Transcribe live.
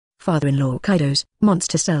Father-in-law Kaido's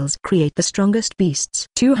monster cells create the strongest beasts.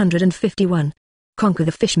 251. Conquer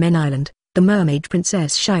the Fishmen Island. The Mermaid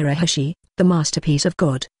Princess Shirahoshi, the masterpiece of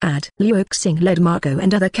God. Luo Xing led Marco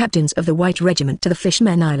and other captains of the White Regiment to the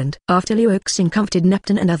Fishmen Island. After Luo Xing comforted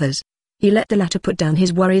Neptune and others, he let the latter put down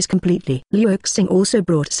his worries completely. Luo Xing also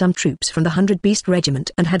brought some troops from the 100-Beast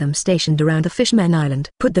Regiment and had them stationed around the Fishmen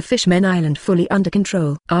Island. Put the Fishmen Island fully under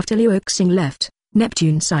control. After Luo Xing left,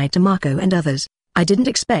 Neptune sighed to Marco and others. I didn't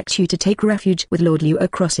expect you to take refuge with Lord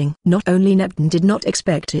Luo crossing. Not only Neptune did not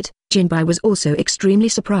expect it, Jinbai was also extremely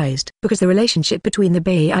surprised. Because the relationship between the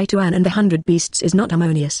Baituan and the 100 Beasts is not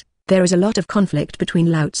harmonious, there is a lot of conflict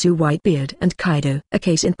between Lao Tzu Whitebeard and Kaido. A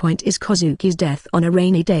case in point is Kozuki's death on a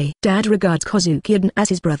rainy day. Dad regards Kozuki as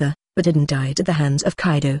his brother, but didn't die at the hands of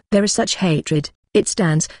Kaido. There is such hatred, it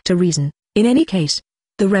stands to reason. In any case,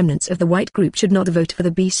 the remnants of the White group should not vote for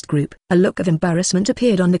the Beast group. A look of embarrassment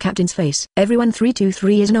appeared on the captain's face. Everyone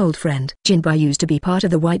 323 is an old friend. Jinbai used to be part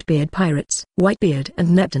of the Whitebeard pirates. Whitebeard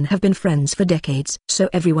and Neptune have been friends for decades. So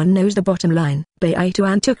everyone knows the bottom line.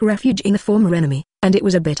 Baituan took refuge in the former enemy, and it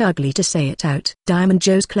was a bit ugly to say it out. Diamond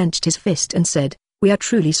Joe's clenched his fist and said, "We are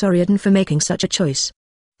truly sorry for making such a choice."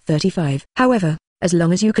 35. However, as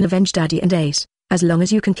long as you can avenge Daddy and Ace, as long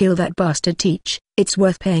as you can kill that bastard Teach, it's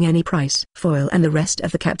worth paying any price. Foil and the rest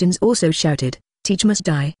of the captains also shouted, Teach must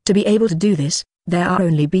die. To be able to do this, there are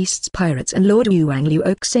only Beasts pirates and Lord Yuang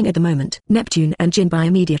Luo Xing at the moment. Neptune and Jinbai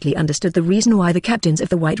immediately understood the reason why the captains of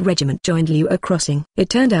the White Regiment joined Luo crossing. It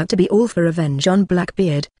turned out to be all for revenge on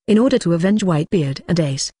Blackbeard, in order to avenge Whitebeard and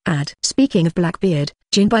Ace. Speaking of Blackbeard,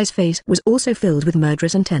 Jinbai's face was also filled with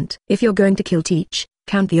murderous intent. If you're going to kill Teach,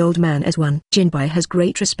 count the old man as one. Jinbai has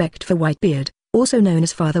great respect for Whitebeard, also known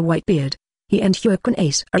as Father Whitebeard. He and Hyukun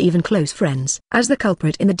Ace are even close friends. As the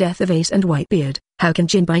culprit in the death of Ace and Whitebeard, how can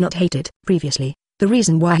Jinbai not hate it? Previously, the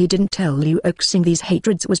reason why he didn't tell Luo Xing these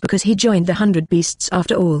hatreds was because he joined the 100 Beasts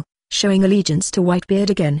after all. Showing allegiance to Whitebeard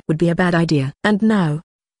again would be a bad idea. And now,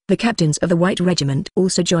 the captains of the White Regiment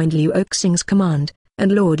also joined Luo Xing's command,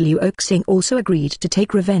 and Lord Luo Xing also agreed to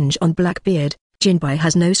take revenge on Blackbeard. Jinbai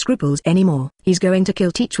has no scruples anymore. He's going to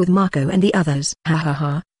kill Teach with Marco and the others. Ha ha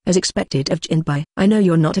ha. As expected of Jinbai. I know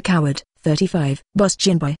you're not a coward. 35. Boss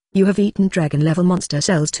Jinbai, you have eaten dragon-level monster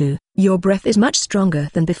cells too. Your breath is much stronger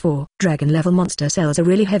than before. Dragon-level monster cells are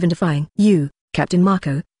really heaven-defying. You, Captain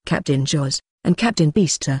Marco, Captain Jaws, and Captain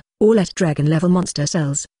Beast are all at dragon-level monster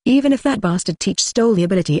cells. Even if that bastard Teach stole the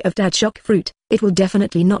ability of Dad Shock Fruit, it will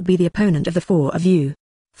definitely not be the opponent of the 4 of you.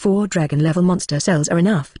 4 dragon-level monster cells are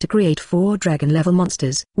enough to create 4 dragon-level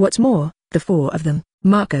monsters. What's more, the 4 of them,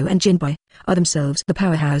 Marco and Jinbai, are themselves the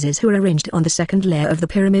powerhouses who are arranged on the second layer of the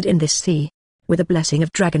pyramid in this sea. With the blessing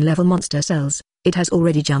of dragon-level monster cells, it has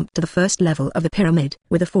already jumped to the first level of the pyramid.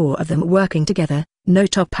 With the 4 of them working together, no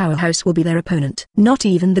top powerhouse will be their opponent. Not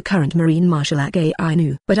even the current Marine Marshal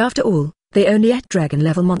Akainu. But after all, they only ate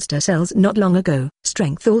dragon-level monster cells not long ago.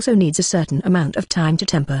 Strength also needs a certain amount of time to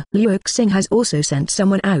temper. Luo Xing has also sent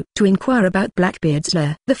someone out to inquire about Blackbeard's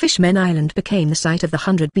lair. The Fishmen Island became the site of the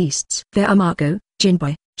 100 Beasts. There are Marco,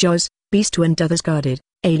 Jinbai, Jaws, Beast and others guarded,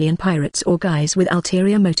 alien pirates or guys with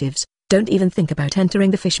ulterior motives. Don't even think about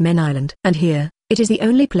entering the Fishmen Island. And here, it is the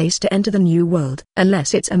only place to enter the New World,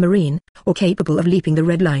 unless it's a marine, or capable of leaping the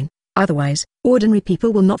red line. Otherwise, ordinary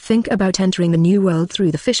people will not think about entering the New World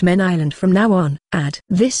through the Fishmen Island from now on.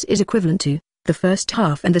 This is equivalent to, the first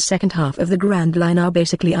half and the second half of the Grand Line are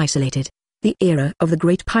basically isolated. The era of the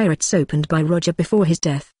great pirates opened by Roger before his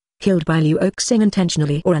death, killed by Luo Xing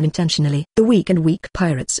intentionally or unintentionally. The weak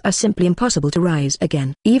pirates are simply impossible to rise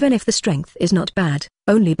again. Even if the strength is not bad,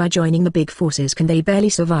 only by joining the big forces can they barely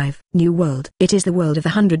survive. New World. It is the world of the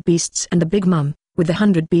 100 Beasts and the Big Mum. With the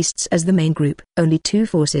 100 Beasts as the main group, only 2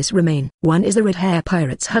 forces remain. One is the Red Hair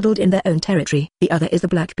Pirates huddled in their own territory. The other is the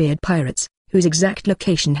Blackbeard Pirates, whose exact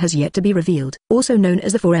location has yet to be revealed. Also known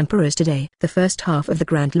as the 4 Emperors today. The first half of the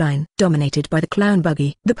Grand Line, dominated by the Clown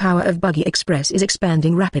Buggy. The power of Buggy Express is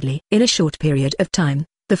expanding rapidly. In a short period of time,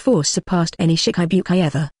 the force surpassed any Shikibukai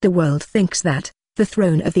ever. The world thinks that the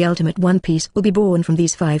throne of the ultimate One Piece will be born from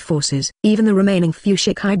these 5 forces. Even the remaining few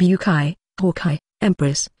Shikibukai, Hawkeye,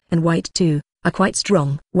 Empress, and White too, are quite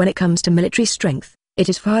strong. When it comes to military strength, it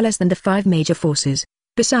is far less than the 5 major forces.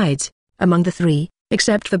 Besides, among the 3,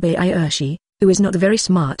 except for Bayashi, who is not very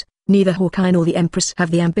smart, neither Hawkeye nor the Empress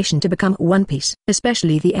have the ambition to become One Piece.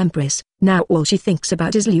 Especially the Empress. Now all she thinks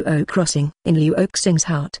about is Luo crossing. In Luo Xing's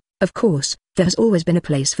heart, of course, there has always been a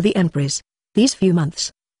place for the Empress. These few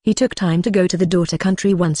months, he took time to go to the daughter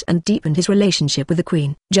country once and deepened his relationship with the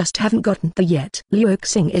queen. Just haven't gotten there yet. Luo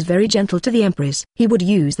Xing is very gentle to the Empress. He would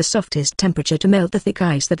use the softest temperature to melt the thick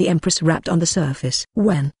ice that the Empress wrapped on the surface.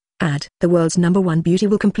 When, Add, the world's #1 beauty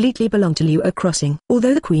will completely belong to Luo Xing.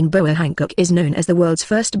 Although the Queen Boa Hancock is known as the world's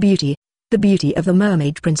first beauty, the beauty of the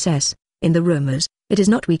mermaid princess, in the rumors, it is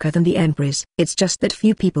not weaker than the Empress. It's just that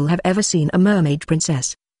few people have ever seen a mermaid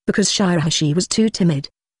princess, because Shirahoshi was too timid.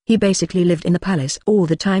 He basically lived in the palace all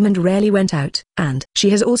the time and rarely went out. And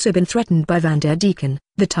she has also been threatened by Vanderdecken,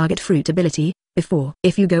 the target fruit ability, before.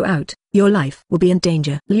 If you go out, your life will be in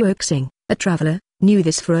danger. Luo Xing, a traveler, knew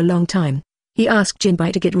this for a long time. He asked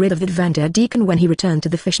Jinbai to get rid of that Vanderdecken when he returned to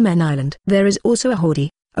the Fishmen Island. There is also a Horde,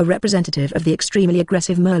 a representative of the extremely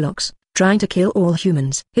aggressive Murlocs, trying to kill all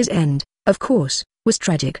humans. His end, of course, was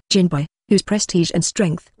tragic. Jinbai, whose prestige and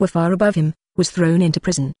strength were far above him, was thrown into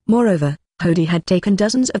prison. Moreover, Hode had taken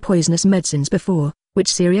dozens of poisonous medicines before,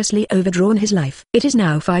 which seriously overdrawn his life. It is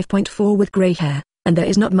now 5.4 with grey hair, and there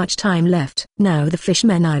is not much time left. Now the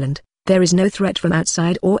Fishmen Island, there is no threat from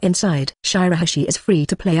outside or inside. Shirahoshi is free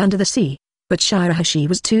to play under the sea, but Shirahoshi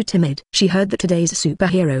was too timid. She heard that today's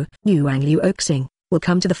superhero, Luo Xing, will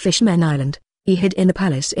come to the Fishmen Island. He hid in the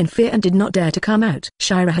palace in fear and did not dare to come out.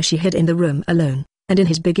 Shirahoshi hid in the room alone, and in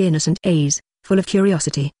his big innocent eyes, full of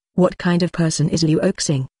curiosity. What kind of person is Luo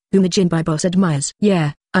Xing, whom the Jinbai boss admires?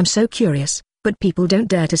 Yeah, I'm so curious, but people don't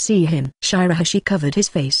dare to see him. Shirahoshi covered his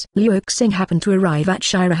face. Luo Xing happened to arrive at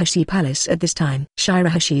Shirahoshi Palace at this time.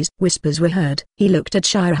 Shirahoshi's whispers were heard. He looked at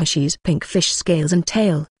Shirahoshi's pink fish scales and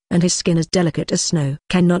tail, and his skin as delicate as snow.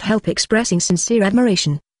 Cannot help expressing sincere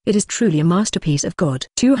admiration. It is truly a masterpiece of God.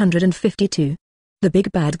 252. The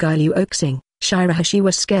big bad guy Luo Xing. Shirahoshi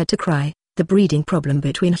was scared to cry. The breeding problem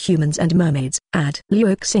between humans and mermaids. Add,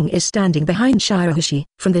 Luo Xing is standing behind Shirahoshi.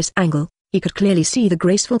 From this angle, he could clearly see the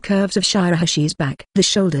graceful curves of Shirahoshi's back. The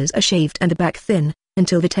shoulders are shaved and the back thin,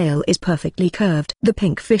 until the tail is perfectly curved. The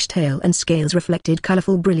pink fish tail and scales reflected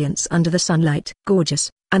colorful brilliance under the sunlight. Gorgeous,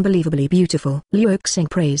 unbelievably beautiful. Luo Xing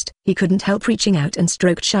praised. He couldn't help reaching out and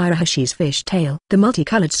stroked Shirahoshi's fish tail. The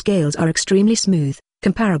multicolored scales are extremely smooth,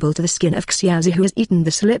 comparable to the skin of Xiaozi who has eaten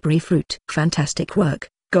the slippery fruit. Fantastic work.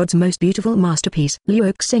 God's most beautiful masterpiece.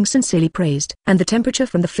 Luo Xing sincerely praised. And the temperature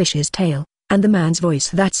from the fish's tail, and the man's voice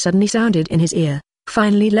that suddenly sounded in his ear,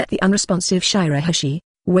 finally let the unresponsive Shirahoshi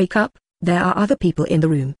wake up. There are other people in the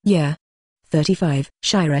room. Yeah. 35.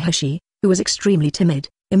 Shirahoshi, who was extremely timid,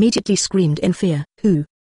 immediately screamed in fear. Who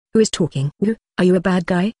is talking? Are you a bad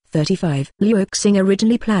guy? 35. Luo Xing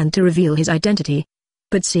originally planned to reveal his identity,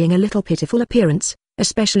 but seeing a little pitiful appearance,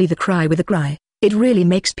 especially the cry with a cry, it really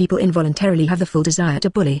makes people involuntarily have the full desire to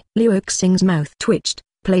bully. Luo Xing's mouth twitched,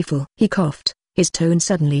 playful. He coughed, his tone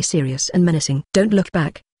suddenly serious and menacing. Don't look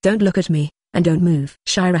back, don't look at me, and don't move.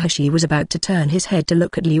 Shirahoshi was about to turn his head to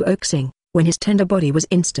look at Luo Xing, when his tender body was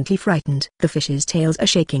instantly frightened. The fish's tails are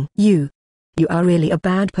shaking. You are really a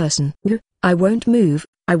bad person. I won't move,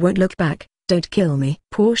 I won't look back, don't kill me.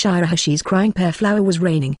 Poor Shirahoshi's crying pear flower was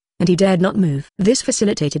raining, and he dared not move. This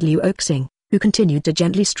facilitated Luo Xing, who continued to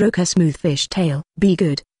gently stroke her smooth fish tail. Be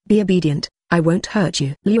good, be obedient, I won't hurt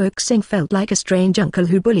you. Luo Xing felt like a strange uncle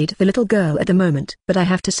who bullied the little girl at the moment. But I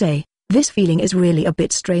have to say, this feeling is really a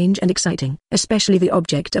bit strange and exciting. Especially the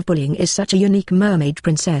object of bullying is such a unique mermaid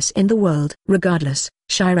princess in the world. Regardless,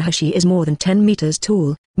 Shirahoshi is more than 10 meters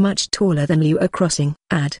tall, much taller than Luo Xing.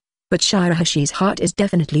 But Shirahoshi's heart is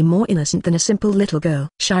definitely more innocent than a simple little girl.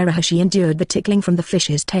 Shirahoshi endured the tickling from the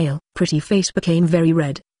fish's tail. Pretty face became very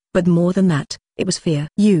red. But more than that, it was fear.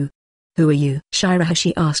 Who are you?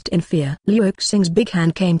 Shirahoshi asked in fear. Luo Xing's big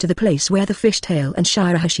hand came to the place where the fish tail and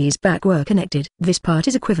Shirahoshi's back were connected. This part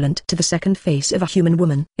is equivalent to the second face of a human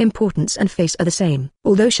woman. Importance and face are the same.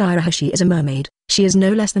 Although Shirahoshi is a mermaid, she is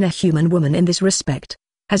no less than a human woman in this respect.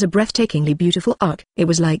 Has a breathtakingly beautiful arc. It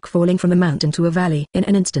was like falling from a mountain to a valley in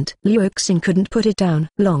an instant. Luo Xing couldn't put it down.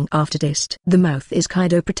 Long after this, the mouth is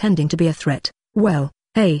Kaido pretending to be a threat. Well,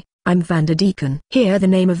 hey, I'm Vanderdecken. Hear the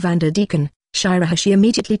name of Vanderdecken. Shirahoshi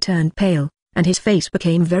immediately turned pale, and his face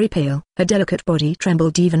became very pale. Her delicate body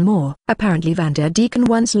trembled even more. Apparently Vanderdecken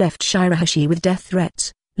once left Shirahoshi with death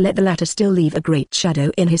threats, let the latter still leave a great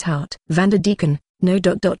shadow in his heart. Vanderdecken, no.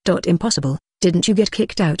 Impossible, didn't you get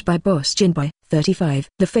kicked out by boss Jinbai? 35.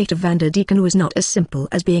 The fate of Vanderdecken was not as simple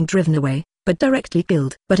as being driven away, but directly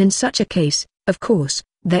killed. But in such a case, of course,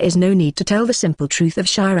 there is no need to tell the simple truth of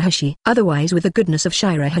Shirahoshi. Otherwise with the goodness of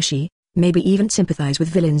Shirahoshi, maybe even sympathize with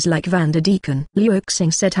villains like Vanderdecken. Luo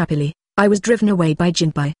Xing said happily, I was driven away by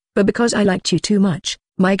Jinbai, but because I liked you too much,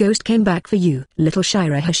 my ghost came back for you. Little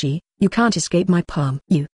Shirahoshi, you can't escape my palm.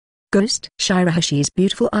 You ghost? Shirahoshi's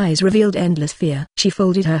beautiful eyes revealed endless fear. She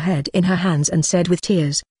folded her head in her hands and said with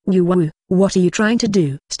tears, what are you trying to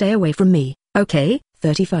do? Stay away from me, okay?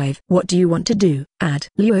 35. What do you want to do?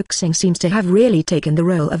 Luo Xing seems to have really taken the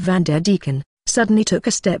role of Vanderdecken, suddenly took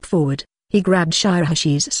a step forward. He grabbed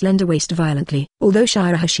Shirahoshi's slender waist violently. Although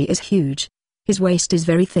Shirahoshi is huge, his waist is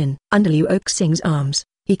very thin. Under Luo Xing's arms,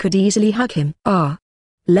 he could easily hug him. Ah!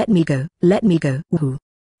 Let me go, woohoo.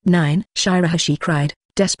 9. Shirahoshi cried,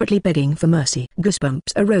 desperately begging for mercy.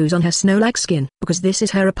 Goosebumps arose on her snow-like skin. Because this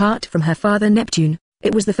is her apart from her father Neptune.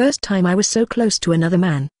 It was the first time I was so close to another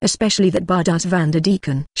man, especially that badass Van der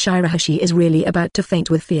Deacon. Shirahoshi is really about to faint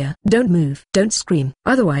with fear. Don't move, don't scream,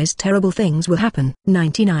 otherwise terrible things will happen.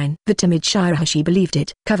 99. The timid Shirahoshi believed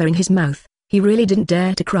it. Covering his mouth, he really didn't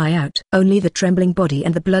dare to cry out. Only the trembling body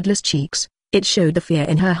and the bloodless cheeks. It showed the fear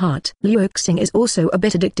in her heart. Luo Xing is also a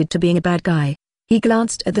bit addicted to being a bad guy. He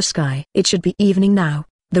glanced at the sky. It should be evening now.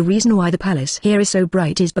 The reason why the palace here is so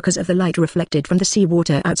bright is because of the light reflected from the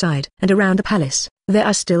seawater outside. And around the palace, there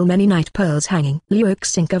are still many night pearls hanging. Luo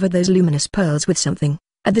Xing covered those luminous pearls with something.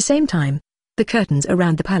 At the same time, the curtains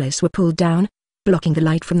around the palace were pulled down, blocking the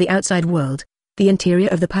light from the outside world. The interior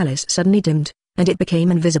of the palace suddenly dimmed, and it became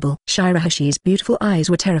invisible. Shirahoshi's beautiful eyes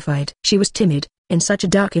were terrified. She was timid, in such a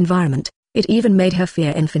dark environment. It even made her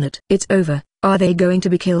fear infinite. It's over. Are they going to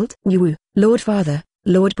be killed? Woo, Lord Father,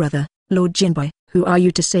 Lord Brother, Lord Jinbei, who are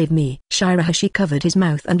you to save me? Shirahoshi covered his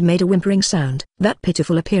mouth and made a whimpering sound. That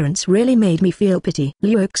pitiful appearance really made me feel pity.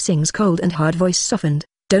 Luo Xing's cold and hard voice softened.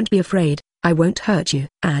 Don't be afraid, I won't hurt you.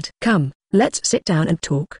 Come, let's sit down and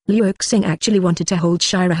talk. Luo Xing actually wanted to hold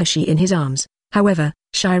Shirahoshi in his arms. However,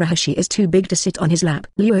 Shirahoshi is too big to sit on his lap.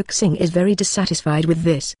 Luo Xing is very dissatisfied with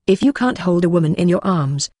this. If you can't hold a woman in your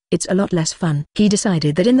arms, it's a lot less fun. He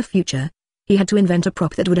decided that in the future, he had to invent a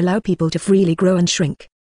prop that would allow people to freely grow and shrink.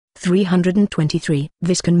 323.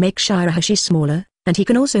 This can make Shirahoshi smaller, and he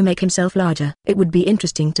can also make himself larger. It would be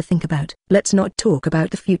interesting to think about. Let's not talk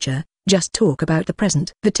about the future, just talk about the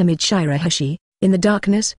present. The timid Shirahoshi, in the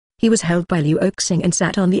darkness, he was held by Luo Xing and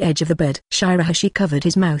sat on the edge of the bed. Shirahoshi covered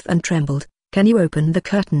his mouth and trembled. Can you open the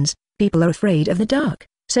curtains? People are afraid of the dark.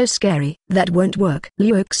 So scary. That won't work.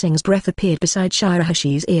 Luo Xing's breath appeared beside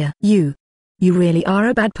Shirahoshi's ear. You really are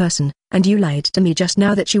a bad person, and you lied to me just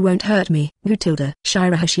now that you won't hurt me.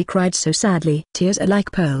 Shirahoshi cried so sadly. Tears are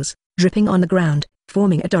like pearls, dripping on the ground,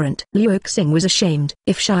 forming a torrent. Luo Xing was ashamed.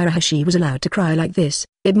 If Shirahoshi was allowed to cry like this,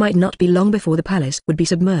 it might not be long before the palace would be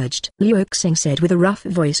submerged. Luo Xing said with a rough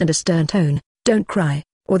voice and a stern tone, don't cry,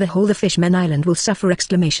 or the whole the Fishmen Island will suffer!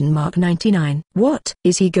 99. What?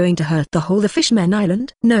 Is he going to hurt the whole the Fishmen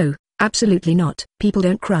Island? No, absolutely not. People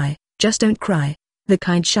don't cry, just don't cry. The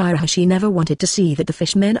kind Shirahoshi never wanted to see that the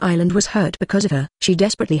Fishmen Island was hurt because of her. She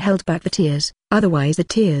desperately held back the tears, otherwise the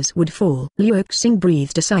tears would fall. Luo Xing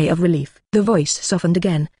breathed a sigh of relief. The voice softened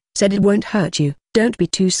again, said it won't hurt you. Don't be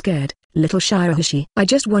too scared, little Shirahoshi. I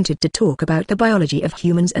just wanted to talk about the biology of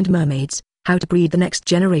humans and mermaids, how to breed the next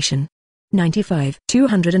generation. 95.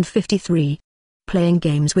 253. Playing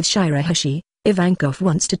games with Shirahoshi, Ivankov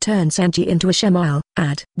wants to turn Sanji into a shemale.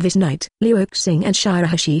 This night, Luo Xing and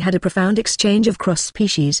Shirahoshi had a profound exchange of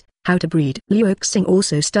cross-species, how to breed. Luo Xing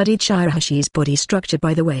also studied Shirahoshi's body structure.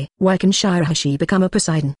 By the way, why can Shirahoshi become a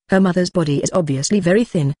Poseidon? Her mother's body is obviously very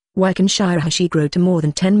thin. Why can Shirahoshi grow to more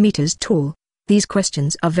than 10 meters tall? These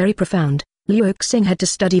questions are very profound. Luo Xing had to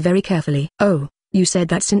study very carefully. Oh, you said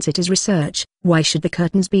that since it is research, why should the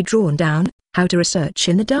curtains be drawn down? How to research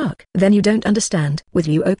in the dark? Then you don't understand. With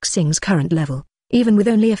Luo Xing's current level, even with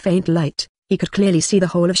only a faint light, he could clearly see the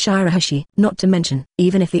whole of Shirahoshi. Not to mention,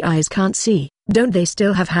 even if the eyes can't see, don't they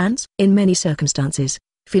still have hands? In many circumstances,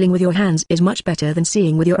 feeling with your hands is much better than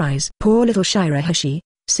seeing with your eyes. Poor little Shirahoshi,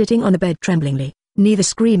 sitting on the bed tremblingly, neither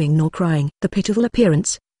screaming nor crying. The pitiful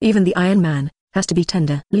appearance, even the Iron Man, has to be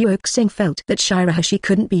tender. Luo Xing felt that Shirahoshi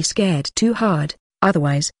couldn't be scared too hard.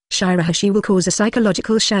 Otherwise, Shirahoshi will cause a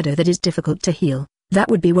psychological shadow that is difficult to heal. That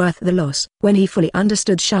would be worth the loss. When he fully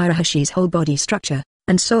understood Shirahoshi's whole body structure,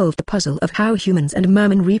 and solved the puzzle of how humans and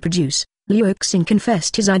mermen reproduce, Luo Xing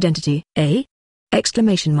confessed his identity.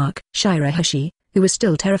 Shirahoshi, who was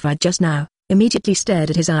still terrified just now, immediately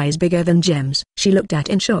stared at his eyes bigger than gems. She looked at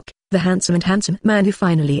in shock, the handsome man who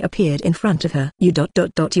finally appeared in front of her. You're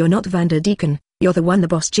not Van der Deacon, you're the one the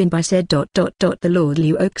boss Jinbei said. The Lord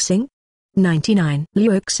Luo Xing? 99.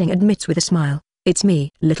 Luo Xing admits with a smile, it's me.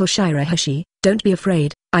 Little Shirahoshi, don't be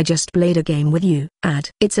afraid, I just played a game with you.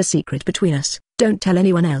 It's a secret between us, don't tell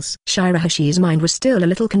anyone else. Shirahoshi's mind was still a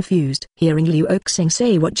little confused. Hearing Luo Xing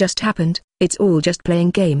say what just happened, it's all just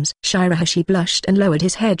playing games. Shirahoshi blushed and lowered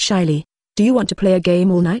his head shyly. Do you want to play a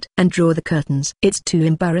game all night? And draw the curtains? It's too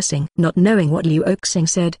embarrassing. Not knowing what Luo Xing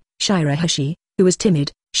said, Shirahoshi, who was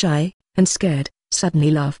timid, shy, and scared,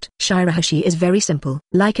 suddenly laughed. Shirahoshi is very simple,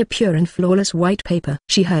 like a pure and flawless white paper.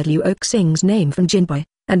 She heard Luo Xing's name from Jinbei,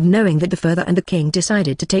 and knowing that the father and the king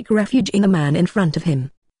decided to take refuge in the man in front of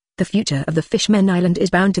him, The future of the Fishmen Island is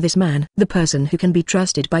bound to this man. The person who can be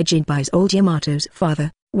trusted by Jinbei's old Yamato's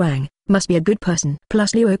father, Wang, must be a good person.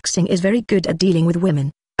 Plus Luo Xing is very good at dealing with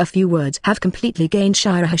women. A few words have completely gained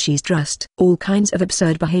Shirahoshi's trust. All kinds of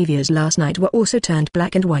absurd behaviors last night were also turned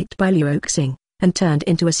black and white by Luo Xing, and turned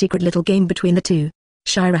into a secret little game between the two.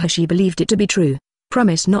 Shirahoshi believed it to be true.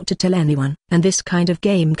 Promise not to tell anyone. And this kind of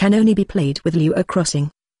game can only be played with Luo crossing.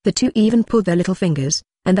 The two even pulled their little fingers,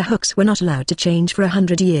 and the hooks were not allowed to change for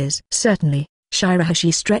 100 years. Certainly,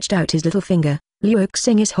 Shirahoshi stretched out his little finger, Luo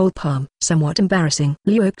Xing his whole palm. Somewhat embarrassing.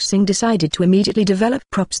 Luo Xing decided to immediately develop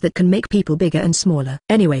props that can make people bigger and smaller.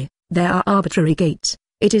 Anyway, there are arbitrary gates.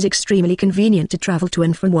 It is extremely convenient to travel to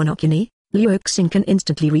and from Wano Kuni. Luo Xing can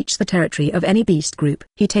instantly reach the territory of any beast group.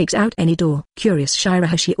 He takes out any door. Curious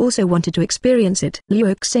Shirahoshi also wanted to experience it.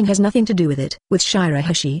 Luo Xing has nothing to do with it. With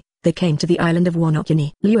Shirahoshi, they came to the island of Wano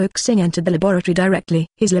Kuni. Luo Xing entered the laboratory directly.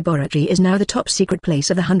 His laboratory is now the top secret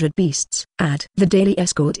place of the 100 beasts. The daily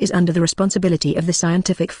escort is under the responsibility of the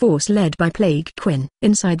scientific force led by Plague Quinn.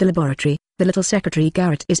 Inside the laboratory, the little secretary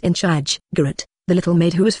Garrett is in charge. Garrett, the little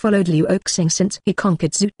maid who has followed Luo Xing since he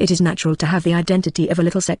conquered Zoo. It is natural to have the identity of a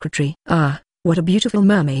little secretary. Ah, what a beautiful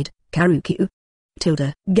mermaid, Karuku.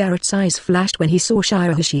 Garrett's eyes flashed when he saw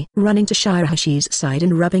Shirahoshi running to Shirahoshi's side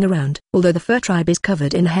and rubbing around. Although the fur tribe is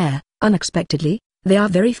covered in hair, unexpectedly, they are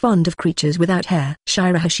very fond of creatures without hair.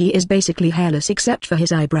 Shirahoshi is basically hairless except for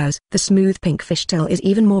his eyebrows. The smooth pink fishtail is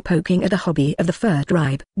even more poking at the hobby of the fur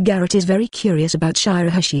tribe. Garrett is very curious about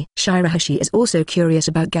Shirahoshi. Shirahoshi is also curious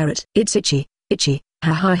about Garrett. It's itchy,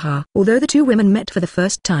 ha ha ha. Although the two women met for the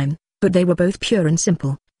first time, but they were both pure and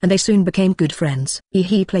simple, and they soon became good friends.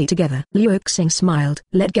 He play together. Luo Xing smiled.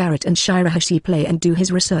 Let Garrett and Shirahoshi play and do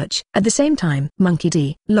his research. At the same time, Monkey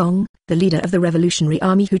D. Long, the leader of the Revolutionary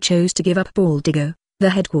Army who chose to give up Baldigo, the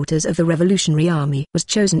headquarters of the Revolutionary Army, was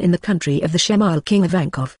chosen in the country of the shemale king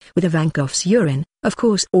Ivankov. With Ivankov's urine, of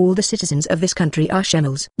course all the citizens of this country are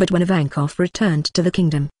shemales. But when Ivankov returned to the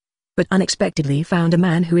kingdom, but unexpectedly found a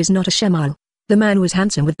man who is not a shemale. The man was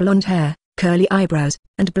handsome with blonde hair, curly eyebrows,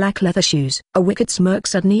 and black leather shoes. A wicked smirk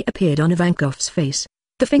suddenly appeared on Ivankov's face.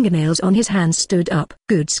 The fingernails on his hands stood up.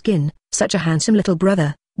 Good skin, such a handsome little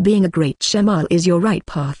brother. Being a great shemale is your right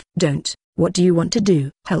path. Don't. What do you want to do?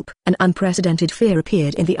 Help. An unprecedented fear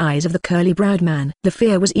appeared in the eyes of the curly-browed man. The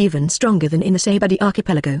fear was even stronger than in the Saibadi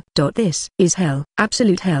archipelago. This is hell.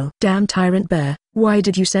 Absolute hell. Damn tyrant bear, why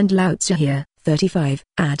did you send Lao Tzu here? 35.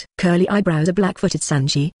 Curly eyebrows. A black-footed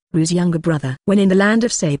Sanji, Ru's younger brother. When in the land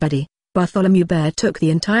of Saibadi, Bartholomew Bear took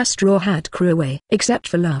the entire Straw Hat crew away. Except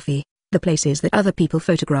for Luffy, the places that other people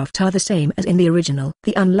photographed are the same as in the original.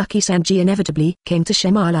 The unlucky Sanji inevitably came to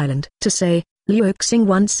Shemale Island. To say, Luo Xing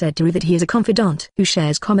once said to Ru that he is a confidant who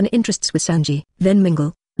shares common interests with Sanji. Then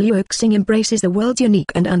mingle. Luo Xing embraces the world's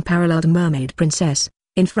unique and unparalleled mermaid princess.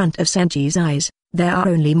 In front of Sanji's eyes, there are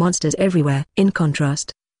only monsters everywhere. In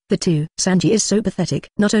contrast, the two. Sanji is so pathetic.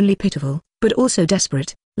 Not only pitiful, but also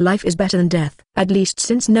desperate. Life is better than death. At least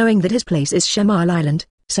since knowing that his place is Shemale Island,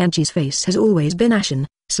 Sanji's face has always been ashen,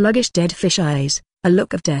 sluggish dead fish eyes, a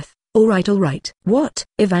look of death. All right. What?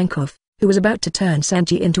 Ivankov, who was about to turn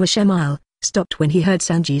Sanji into a shemale, stopped when he heard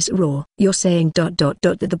Sanji's roar. You're saying ... that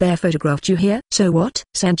the bear photographed you here? So what?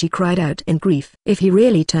 Sanji cried out in grief. If he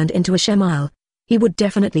really turned into a shemale, he would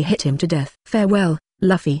definitely hit him to death. Farewell,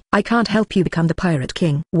 Luffy. I can't help you become the Pirate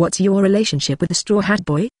King. What's your relationship with the Straw Hat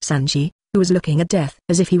Boy? Sanji, who was looking at death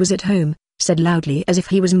as if he was at home, said loudly as if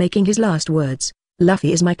he was making his last words.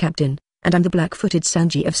 Luffy is my captain, and I'm the black-footed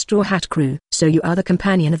Sanji of Straw Hat Crew. So you are the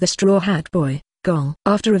companion of the Straw Hat Boy, Gong.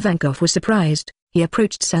 After Ivankov was surprised, he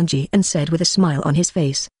approached Sanji and said with a smile on his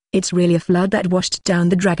face, it's really a flood that washed down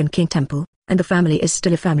the Dragon King Temple, and the family is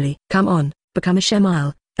still a family. Come on, become a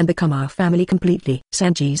shemale, and become our family completely.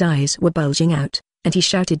 Sanji's eyes were bulging out, and he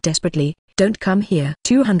shouted desperately, don't come here.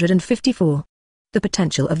 254. The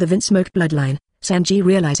potential of the Vinsmoke bloodline. Sanji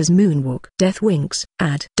realizes Moonwalk. Death winks.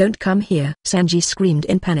 Don't come here. Sanji screamed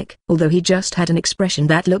in panic. Although he just had an expression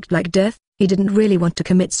that looked like death, he didn't really want to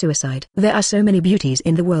commit suicide. There are so many beauties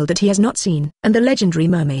in the world that he has not seen. And the legendary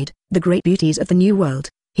mermaid, the great beauties of the new world.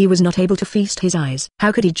 He was not able to feast his eyes.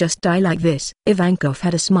 How could he just die like this? Ivankov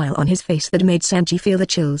had a smile on his face that made Sanji feel the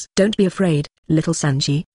chills. Don't be afraid, little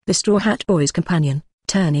Sanji, the Straw Hat Boy's companion.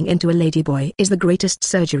 Turning into a ladyboy is the greatest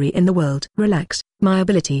surgery in the world. Relax, my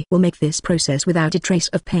ability will make this process without a trace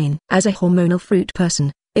of pain. As a hormonal fruit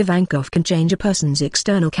person, Ivankov can change a person's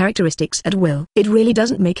external characteristics at will. It really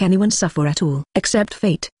doesn't make anyone suffer at all. Except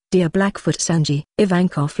fate, dear Blackfoot Sanji.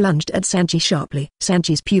 Ivankov lunged at Sanji sharply.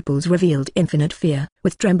 Sanji's pupils revealed infinite fear.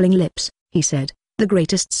 With trembling lips, he said, the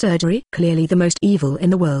greatest surgery? Clearly the most evil in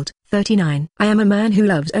the world. 39. I am a man who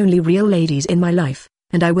loves only real ladies in my life.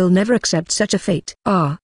 and I will never accept such a fate.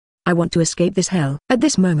 I want to escape this hell. At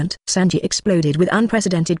this moment, Sanji exploded with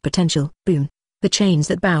unprecedented potential. Boom. The chains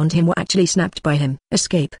that bound him were actually snapped by him.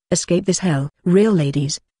 Escape this hell. Real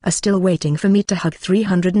ladies are still waiting for me to hug.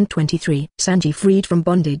 323. Sanji freed from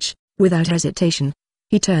bondage, without hesitation.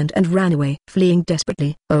 He turned and ran away, fleeing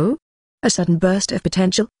desperately. Oh? A sudden burst of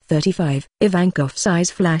potential. 35. Ivankov's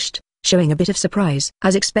eyes flashed, showing a bit of surprise.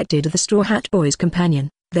 As expected of the Straw Hat Boy's companion,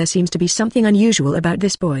 there seems to be something unusual about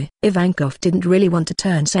this boy. Ivankov didn't really want to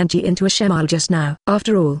turn Sanji into a shemale just now.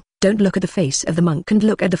 After all, don't look at the face of the monk and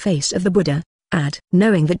look at the face of the Buddha.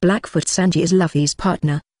 Knowing that Blackfoot Sanji is Luffy's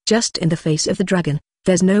partner, just in the face of the dragon,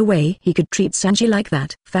 there's no way he could treat Sanji like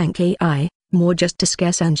that. Thank AI, more just to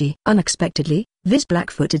scare Sanji. Unexpectedly, this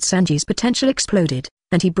black-footed Sanji's potential exploded,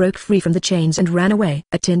 and he broke free from the chains and ran away.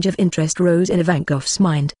 A tinge of interest rose in Ivankov's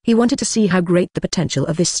mind. He wanted to see how great the potential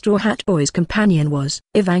of this Straw Hat Boy's companion was.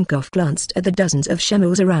 Ivankov glanced at the dozens of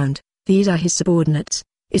shemales around. These are his subordinates,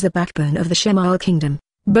 is the backbone of the Shemale Kingdom,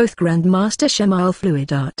 both Grandmaster Shemale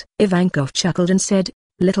Fluid Art. Ivankov chuckled and said,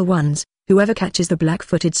 "Little ones, whoever catches the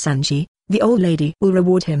black-footed Sanji, the old lady will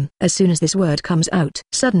reward him." As soon as this word comes out,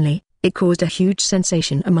 suddenly, it caused a huge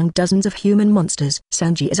sensation among dozens of human monsters.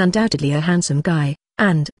 Sanji is undoubtedly a handsome guy,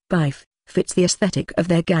 and, Bife, fits the aesthetic of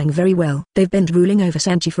their gang very well. They've been ruling over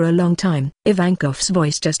Sanji for a long time. Ivankov's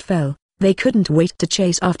voice just fell. They couldn't wait to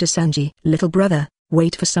chase after Sanji. "Little brother,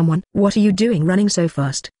 wait for someone." "What are you doing running so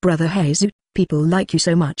fast?" "Brother Heizu, people like you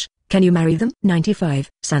so much, can you marry them?" 95.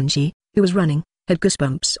 Sanji, who was running, had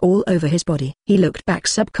goosebumps all over his body. He looked back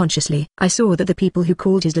subconsciously. I saw that the people who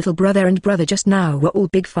called his little brother and brother just now were all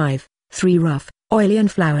big 5'3" rough, oily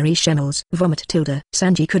and flowery shemales. Vomit.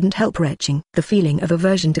 Sanji couldn't help retching. The feeling of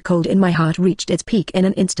aversion to cold in my heart reached its peak in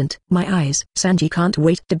an instant. My eyes. Sanji can't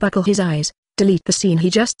wait to buckle his eyes, delete the scene he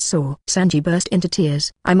just saw. Sanji burst into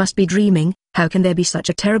tears. I must be dreaming. How can there be such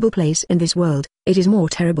a terrible place in this world? It is more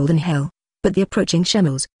terrible than hell. But the approaching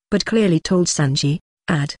shemales, but clearly told Sanji,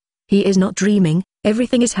 he is not dreaming,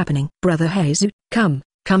 everything is happening. "Brother Heizu, come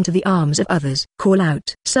to the arms of others." Call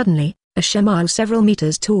out. Suddenly, a shemale several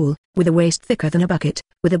meters tall, with a waist thicker than a bucket,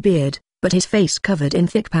 with a beard, but his face covered in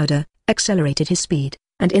thick powder, accelerated his speed,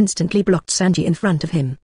 and instantly blocked Sanji in front of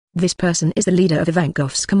him. This person is the leader of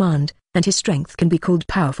Ivankov's command, and his strength can be called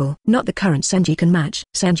powerful. Not the current Sanji can match.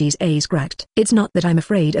 Sanji's eyes cracked. It's not that I'm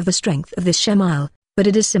afraid of the strength of this shemale, but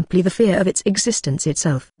it is simply the fear of its existence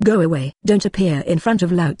itself. Go away. Don't appear in front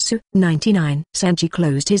of Lao Tzu. 99. Sanji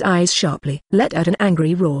closed his eyes sharply, let out an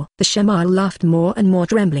angry roar. The shemale laughed more and more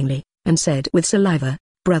tremblingly, and said with saliva,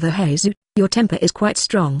 "Brother Heizu, your temper is quite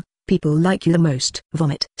strong, people like you the most."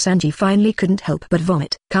 Vomit. Sanji finally couldn't help but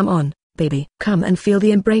vomit. "Come on, baby. Come and feel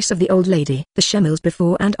the embrace of the old lady." The shemales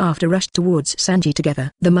before and after rushed towards Sanji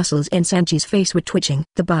together. The muscles in Sanji's face were twitching.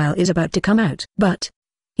 The bile is about to come out. But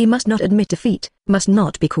he must not admit defeat, must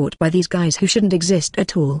not be caught by these guys who shouldn't exist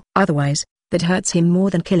at all. Otherwise, that hurts him more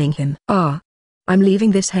than killing him. I'm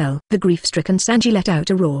leaving this hell. The grief-stricken Sanji let out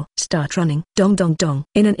a roar. Start running. Dong dong dong.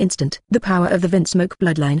 In an instant, the power of the Vinsmoke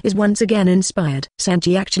bloodline is once again inspired.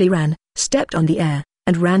 Sanji actually ran, stepped on the air,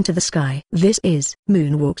 and ran to the sky. This is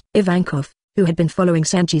Moonwalk. Ivankov, who had been following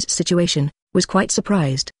Sanji's situation, was quite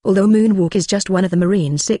surprised. Although Moonwalk is just one of the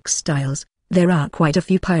Marine 6 styles, there are quite a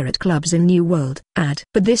few pirate clubs in New World.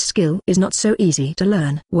 But this skill is not so easy to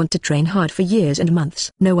learn. Want to train hard for years and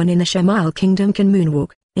months. No one in the Shemale Kingdom can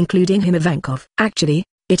moonwalk, including him Ivankov. Actually,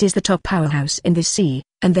 it is the top powerhouse in this sea,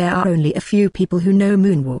 and there are only a few people who know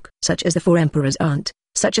moonwalk, such as the 4 emperors aren't,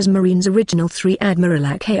 such as Marine's original 3 Admiral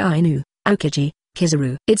Akainu, Aokiji,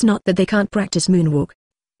 Kizaru. It's not that they can't practice moonwalk,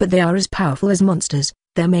 but they are as powerful as monsters.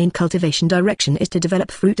 Their main cultivation direction is to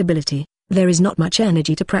develop fruit ability. There is not much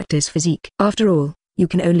energy to practice physique. After all, you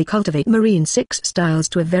can only cultivate Marine 6 styles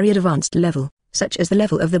to a very advanced level, such as the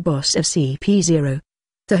level of the boss of CP0.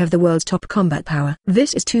 To have the world's top combat power.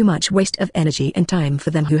 This is too much waste of energy and time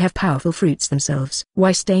for them who have powerful fruits themselves.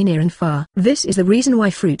 Why stay near and far? This is the reason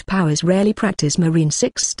why fruit powers rarely practice Marine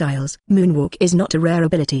 6 styles. Moonwalk is not a rare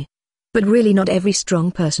ability, but really not every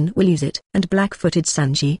strong person will use it. And black-footed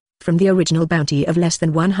Sanji, from the original bounty of less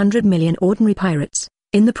than 100 million ordinary pirates,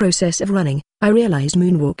 in the process of running, I realized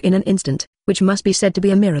moonwalk in an instant, which must be said to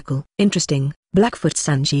be a miracle. Interesting, Blackfoot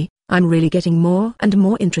Sanji, I'm really getting more and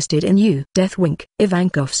more interested in you. Death wink.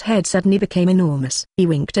 Ivankov's head suddenly became enormous. He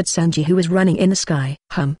winked at Sanji who was running in the sky.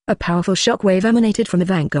 A powerful shockwave emanated from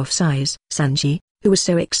Ivankov's eyes. Sanji, who was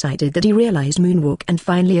so excited that he realized moonwalk and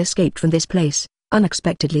finally escaped from this place,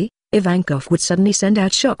 unexpectedly, Ivankov would suddenly send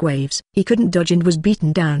out shockwaves. He couldn't dodge and was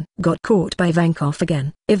beaten down. Got caught by Ivankov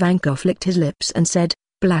again. Ivankov licked his lips and said,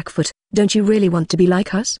 Blackfoot, don't you really want to be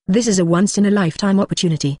like us? This is a once-in-a-lifetime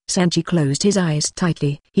opportunity. Sanji closed his eyes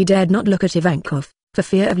tightly. He dared not look at Ivankov, for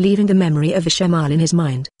fear of leaving the memory of the shemale in his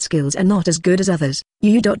mind. Skills are not as good as others.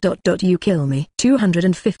 You kill me.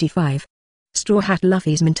 255. Straw Hat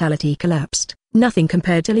Luffy's mentality collapsed. Nothing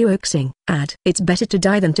compared to Luo Xing. It's better to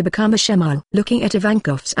die than to become a shemale. Looking at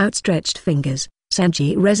Ivankov's outstretched fingers,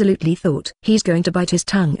 Sanji resolutely thought he's going to bite his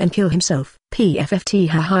tongue and kill himself. PFFT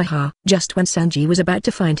ha ha ha. Just when Sanji was about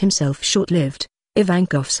to find himself short-lived,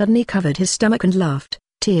 Ivankov suddenly covered his stomach and laughed,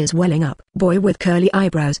 tears welling up. Boy with curly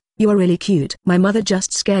eyebrows, you are really cute. My mother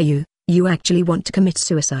just scare you, you actually want to commit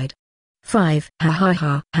suicide. 5. Ha ha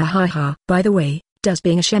ha. Ha ha ha. By the way, does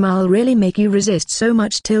being a shemale really make you resist so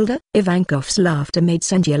much, Tilda? Ivankov's laughter made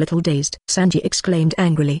Sanji a little dazed. Sanji exclaimed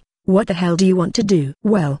angrily, what the hell do you want to do?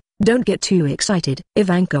 Well, don't get too excited,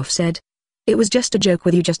 Ivankov said. It was just a joke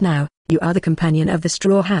with you just now. You are the companion of the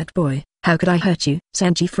Straw Hat Boy. How could I hurt you?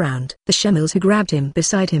 Sanji frowned. The shemales who grabbed him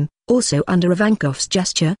beside him, also under Ivankov's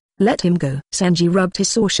gesture, let him go. Sanji rubbed his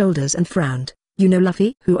sore shoulders and frowned. You know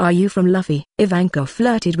Luffy? Who are you from Luffy? Ivankov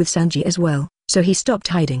flirted with Sanji as well, so he stopped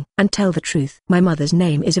hiding. And tell the truth. My mother's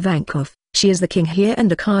name is Ivankov. She is the king here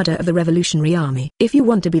and a cadre of the Revolutionary Army. If you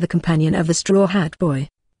want to be the companion of the Straw Hat Boy,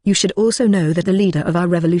 you should also know that the leader of our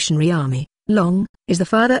Revolutionary Army, Long, is the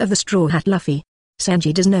father of the Straw Hat Luffy.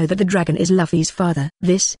 Sanji does know that the dragon is Luffy's father.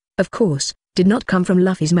 This, of course, did not come from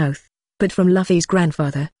Luffy's mouth, but from Luffy's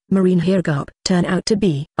grandfather, Marine Hero Garp. Turn out to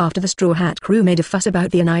be. After the Straw Hat crew made a fuss about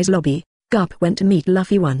the Anai's lobby, Garp went to meet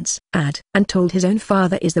Luffy once, and told his own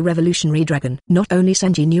father is the Revolutionary Dragon. Not only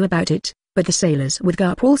Sanji knew about it, but the sailors with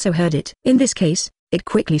Garp also heard it. In this case, it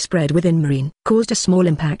quickly spread within Marine, caused a small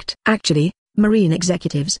impact. Actually, Marine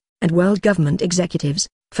executives, and world government executives,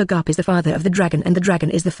 for Garp is the father of the dragon and the dragon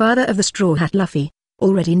is the father of the Straw Hat Luffy,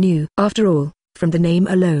 already knew. After all, from the name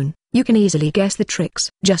alone, you can easily guess the tricks.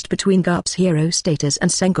 Just between Garp's hero status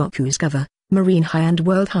and Sengoku's cover, Marine High and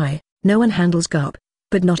World High, no one handles Garp.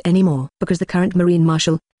 But not anymore, because the current Marine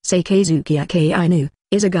Marshal, Seikazuki Akainu,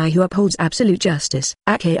 is a guy who upholds absolute justice.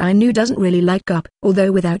 Akainu doesn't really like Garp,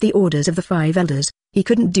 although without the orders of the 5 elders, he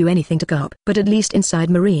couldn't do anything to Garp. But at least inside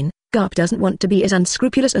Marine, Garp doesn't want to be as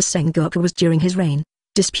unscrupulous as Sengoku was during his reign.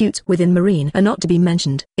 Disputes within Marine are not to be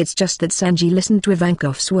mentioned. It's just that Sanji listened to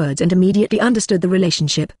Ivankov's words and immediately understood the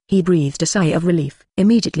relationship. He breathed a sigh of relief.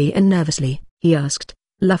 Immediately and nervously, he asked,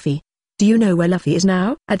 Luffy, do you know where Luffy is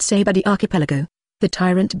now? At Saibadi Archipelago. The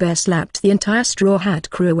tyrant bear slapped the entire Straw Hat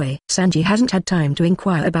crew away. Sanji hasn't had time to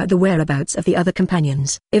inquire about the whereabouts of the other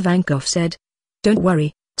companions. Ivankov said, don't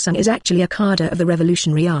worry, Xing is actually a cadre of the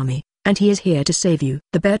Revolutionary Army, and he is here to save you.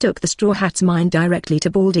 The bear took the Straw Hat's mind directly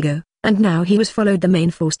to Baldigo, and now he was followed the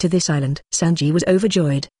main force to this island. Sanji was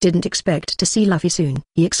overjoyed. Didn't expect to see Luffy soon.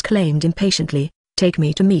 He exclaimed impatiently, take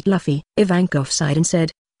me to meet Luffy. Ivankov sighed and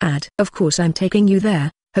said, of course I'm taking you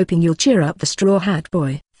there, hoping you'll cheer up the Straw Hat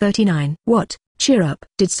Boy. 39. What? Cheer up.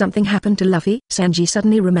 Did something happen to Luffy? Sanji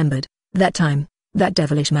suddenly remembered. That time, that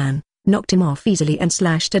devilish man knocked him off easily and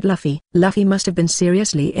slashed at Luffy. Luffy must have been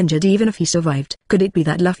seriously injured even if he survived. Could it be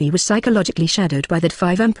that Luffy was psychologically shadowed by that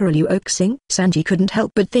 5 Emperor Luo Xing? Sanji couldn't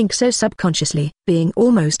help but think so subconsciously. Being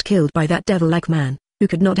almost killed by that devil-like man, who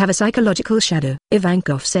could not have a psychological shadow.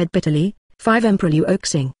 Ivankov said bitterly, 5 Emperor Luo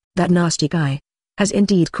Xing, that nasty guy, has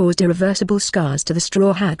indeed caused irreversible scars to the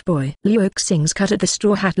Straw Hat Boy. Luo Xing's cut at the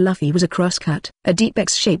Straw Hat Luffy was a cross-cut. A deep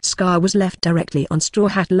X-shaped scar was left directly on Straw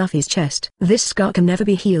Hat Luffy's chest. This scar can never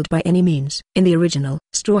be healed by any means. In the original,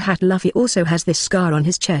 Straw Hat Luffy also has this scar on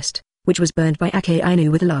his chest, which was burned by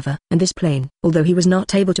Akainu with lava. And this plane, although he was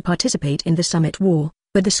not able to participate in the Summit War,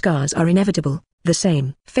 but the scars are inevitable, the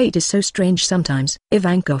same. Fate is so strange sometimes.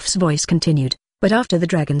 Ivankov's voice continued, but after the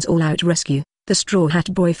dragon's all-out rescue, the Straw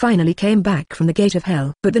Hat Boy finally came back from the gate of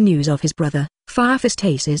hell. But the news of his brother, Firefist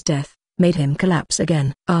Ace's death, made him collapse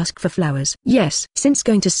again. Ask for flowers. Yes, since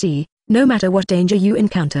going to sea, no matter what danger you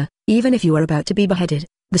encounter, even if you are about to be beheaded,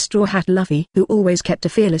 the Straw Hat Luffy, who always kept a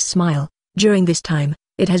fearless smile, during this time,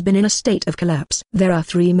 it has been in a state of collapse. There are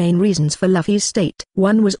 3 main reasons for Luffy's state.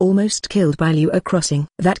 1 was almost killed by Luo crossing.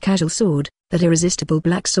 That casual sword, that irresistible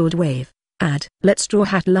black sword wave. Let Straw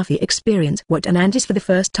Hat Luffy experience what an ant is for the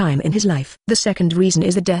first time in his life. The second reason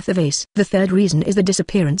is the death of Ace. The third reason is the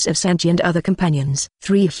disappearance of Sanji and other companions.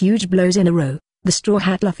 3 huge blows in a row. The Straw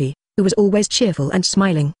Hat Luffy, who was always cheerful and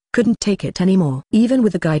smiling, couldn't take it anymore. Even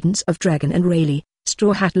with the guidance of Dragon and Rayleigh,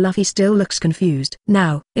 Straw Hat Luffy still looks confused.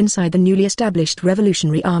 Now, inside the newly established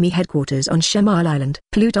Revolutionary Army headquarters on Shemale Island,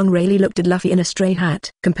 Pluton Rayleigh looked at Luffy in a stray hat.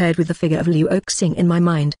 Compared with the figure of Luo Xing in my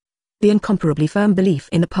mind, the incomparably firm belief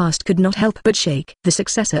in the past could not help but shake. The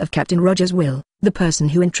successor of Captain Roger's will, the person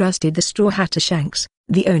who entrusted the straw hat to Shanks,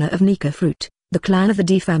 the owner of Nika Fruit, The clan of the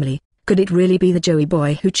D family. Could it really be the Joey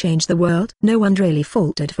boy who changed the world? No one really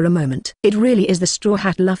faltered for a moment. It really is the Straw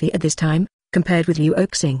Hat Luffy at this time, compared with Luo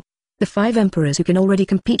Xing. The 5 emperors who can already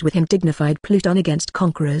compete with him dignified Pluton against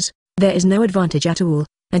conquerors. There is no advantage at all,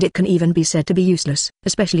 and it can even be said to be useless.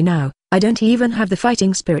 Especially now, I don't even have the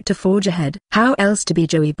fighting spirit to forge ahead. How else to be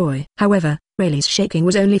Joey boy? However, Rayleigh's shaking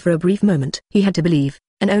was only for a brief moment. He had to believe,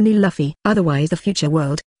 and only Luffy. Otherwise the future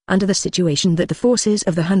world, under the situation that the forces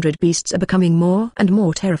of the 100 Beasts are becoming more and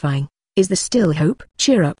more terrifying. Is there still hope?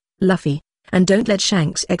 Cheer up, Luffy, and don't let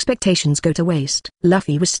Shanks' expectations go to waste.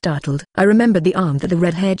 Luffy was startled. I remembered the arm that the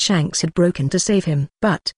red-haired Shanks had broken to save him.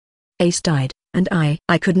 But Ace died, and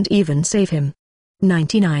I couldn't even save him.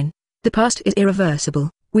 99. The past is irreversible.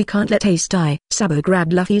 We can't let Ace die. Sabo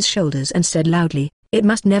grabbed Luffy's shoulders and said loudly, it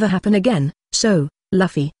must never happen again. So,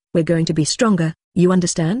 Luffy, we're going to be stronger, you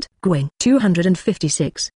understand? Gwing.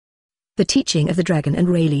 256. The teaching of the dragon and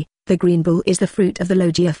Rayleigh. The green bull is the fruit of the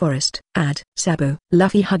Logia forest. Add Sabo.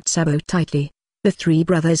 Luffy hugged Sabo tightly. The 3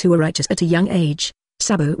 brothers who were righteous at a young age.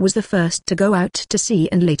 Sabo was the first to go out to sea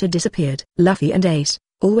and later disappeared. Luffy and Ace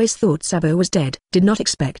always thought Sabo was dead. Did not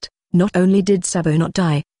expect, not only did Sabo not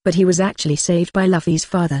die, but he was actually saved by Luffy's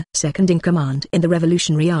father, second in command in the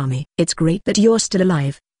Revolutionary Army. It's great that you're still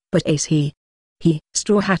alive. But Ace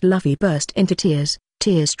Straw Hat Luffy burst into tears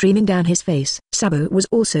streaming down his face. Sabo was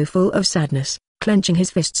also full of sadness, clenching his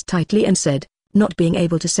fists tightly and said, not being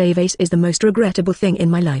able to save Ace is the most regrettable thing in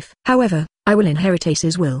my life. However, I will inherit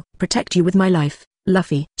Ace's will, protect you with my life,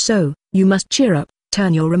 Luffy. So, you must cheer up,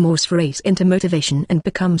 turn your remorse for Ace into motivation and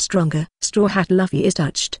become stronger. Straw Hat Luffy is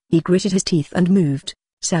touched. He gritted his teeth and moved.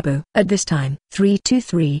 Sabo. At this time,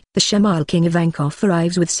 323, the Shemale King Ivankov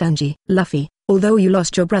arrives with Sanji. Luffy, although you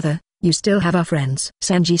lost your brother, you still have our friends.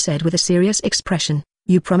 Sanji said with a serious expression,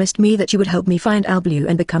 you promised me that you would help me find Alblue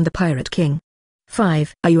and become the Pirate King.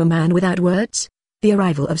 5. Are you a man without words? The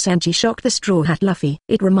arrival of Sanji shocked the Straw Hat Luffy.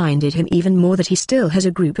 It reminded him even more that he still has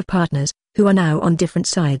a group of partners, who are now on different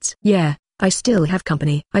sides. Yeah, I still have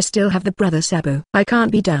company. I still have the brother Sabo. I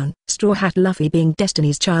can't be down. Straw Hat Luffy being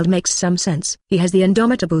Destiny's child makes some sense. He has the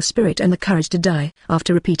indomitable spirit and the courage to die.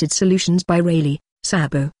 After repeated solutions by Rayleigh,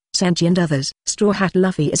 Sabo, Sanji and others, Straw Hat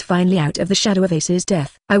Luffy is finally out of the shadow of Ace's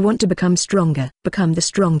death. I want to become stronger. Become the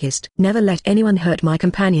strongest. Never let anyone hurt my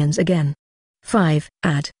companions again. 5.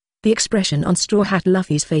 Add. The expression on Straw Hat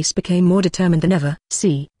Luffy's face became more determined than ever.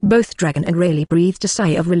 See, both Dragon and Rayleigh breathed a sigh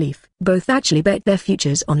of relief. Both actually bet their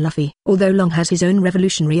futures on Luffy. Although Long has his own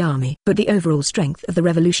revolutionary army, but the overall strength of the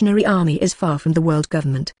revolutionary army is far from the world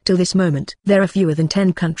government. Till this moment, there are fewer than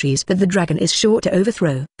 10 countries that the Dragon is sure to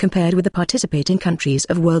overthrow. Compared with the participating countries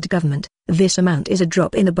of world government, this amount is a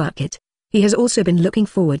drop in the bucket. He has also been looking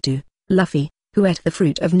forward to Luffy, who ate the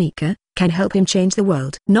fruit of Nika, can help him change the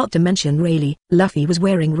world. Not to mention Rayleigh. Luffy was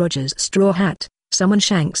wearing Roger's straw hat, someone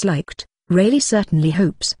Shanks liked. Rayleigh certainly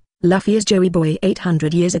hopes. Luffy is Joey Boy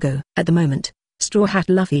 800 years ago. At the moment, Straw Hat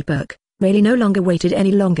Luffy perk. Rayleigh no longer waited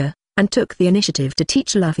any longer, and took the initiative to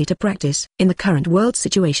teach Luffy to practice. In the current world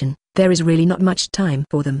situation, there is really not much time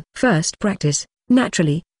for them. First practice,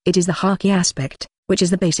 naturally, it is the haki aspect, which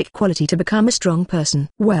is the basic quality to become a strong person.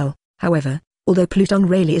 Well, however, although Pluton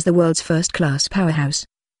Rayleigh is the world's first-class powerhouse,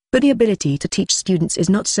 but the ability to teach students is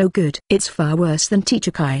not so good. It's far worse than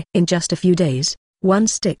Teacher Kai. In just a few days, 1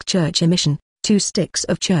 stick church emission, 2 sticks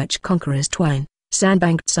of church conqueror's twine,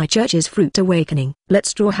 sandbanked Psy Church's fruit awakening. Let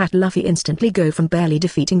Straw Hat Luffy instantly go from barely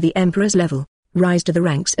defeating the Emperor's level, rise to the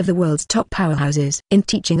ranks of the world's top powerhouses. In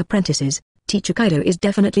teaching apprentices, Teacher Kaido is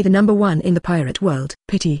definitely the #1 in the pirate world.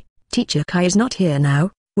 Pity, Teacher Kai is not here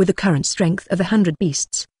now, with the current strength of the 100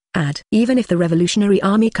 beasts. Add. Even if the revolutionary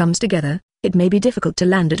army comes together, it may be difficult to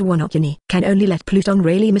land at Wano. Can only let Pluton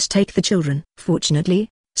Rayleigh mistake the children. Fortunately,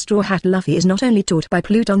 Straw Hat Luffy is not only taught by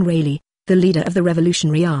Pluton Rayleigh, the leader of the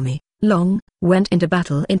revolutionary army. Long went into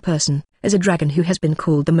battle in person, as a dragon who has been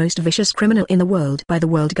called the most vicious criminal in the world by the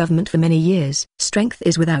world government for many years. Strength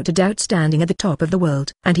is without a doubt standing at the top of the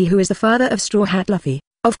world. And he who is the father of Straw Hat Luffy,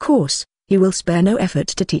 of course, he will spare no effort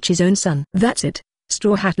to teach his own son. That's it.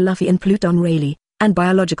 Straw Hat Luffy and Pluton Rayleigh, and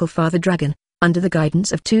biological father dragon, under the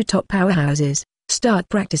guidance of 2 top powerhouses, start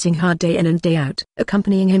practicing hard day in and day out.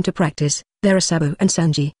 Accompanying him to practice, there are Sabo and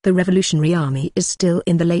Sanji. The revolutionary army is still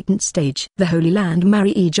in the latent stage. The Holy Land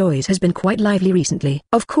Marie Joyce has been quite lively recently.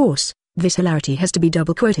 Of course, this hilarity has to be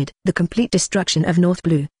double quoted. The complete destruction of North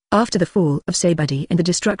Blue, after the fall of Sabaody and the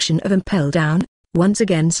destruction of Impel Down, once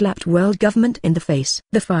again slapped world government in the face.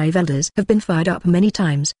 The 5 elders have been fired up many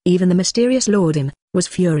times. Even the mysterious Lord Im was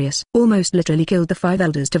furious. Almost literally killed the 5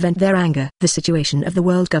 elders to vent their anger. The situation of the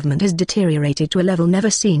world government has deteriorated to a level never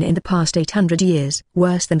seen in the past 800 years.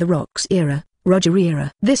 Worse than the Rocks era, Roger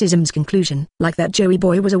Era. This is M's conclusion. Like that Joey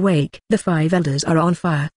boy was awake. The five elders are on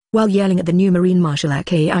fire, while yelling at the new Marine Marshal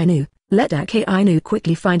Akainu. Let Akainu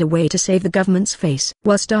quickly find a way to save the government's face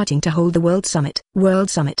while starting to hold the World Summit.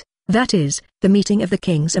 World Summit. That is, the meeting of the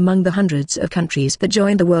kings among the hundreds of countries that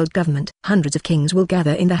join the world government. Hundreds of kings will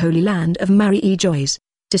gather in the holy land of mermaids,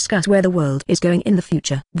 discuss where the world is going in the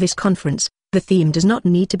future. This conference, the theme does not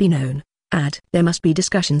need to be known. There must be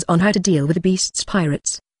discussions on how to deal with the beast's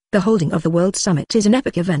pirates. The holding of the World Summit is an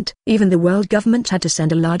epic event. Even the world government had to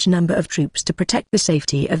send a large number of troops to protect the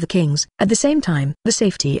safety of the kings. At the same time, the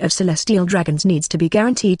safety of celestial dragons needs to be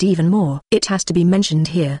guaranteed even more. It has to be mentioned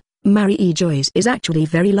here, mermaids is actually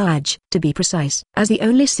very large. To be precise, as the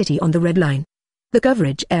only city on the red line, the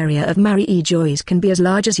coverage area of mermaids can be as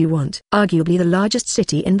large as you want. Arguably the largest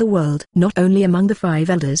city in the world. Not only among the five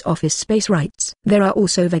elders office space rights. There are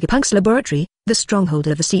also Vegapunk's laboratory, the stronghold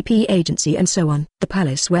of the CP agency and so on. The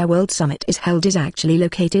palace where World Summit is held is actually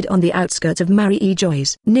located on the outskirts of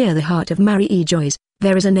mermaids. Near the heart of mermaids,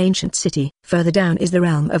 there is an ancient city. Further down is the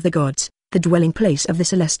realm of the gods, the dwelling place of the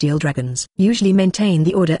celestial dragons. Usually maintain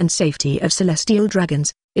the order and safety of celestial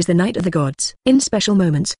dragons, is the Knight of the Gods. In special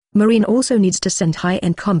moments, Marine also needs to send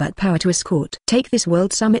high-end combat power to escort. Take this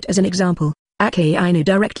World Summit as an example. Akainu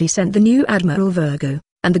directly sent the new Admiral Virgo,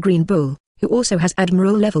 and the Green Bull, who also has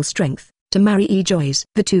Admiral-level strength, to mermaids.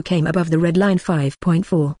 The two came above the red line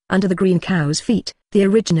 5.4. Under the green cow's feet, the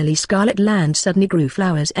originally scarlet land suddenly grew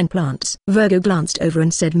flowers and plants. Virgo glanced over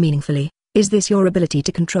and said meaningfully, "Is this your ability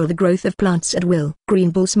to control the growth of plants at will?"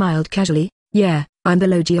 Green Bull smiled casually, "Yeah, I'm the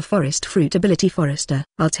Logia Forest Fruit Ability Forester.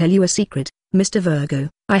 I'll tell you a secret, Mr. Virgo,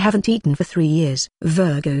 I haven't eaten for 3 years."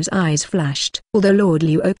 Virgo's eyes flashed. Although Lord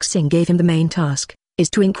Luo Xing gave him the main task, is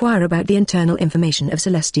to inquire about the internal information of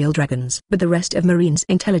celestial dragons. But the rest of Marine's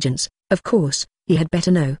intelligence, of course, he had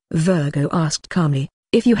better know. Virgo asked calmly,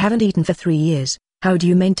 "If you haven't eaten for 3 years, how do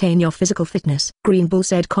you maintain your physical fitness?" Green Bull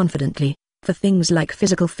said confidently, "For things like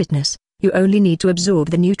physical fitness, you only need to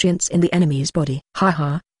absorb the nutrients in the enemy's body."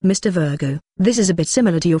 Haha, Mr. Virgo, this is a bit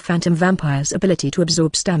similar to your phantom vampire's ability to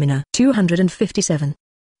absorb stamina. 257.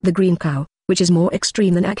 The green cow, which is more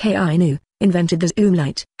extreme than Akainu, invented the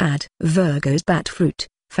zoomlight. Virgo's bat fruit,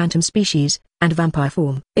 phantom species, and vampire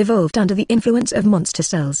form. Evolved under the influence of monster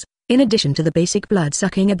cells. In addition to the basic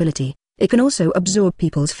blood-sucking ability, it can also absorb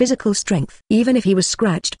people's physical strength. Even if he was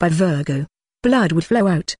scratched by Virgo, blood would flow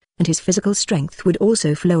out, and his physical strength would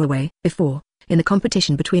also flow away. Before, in the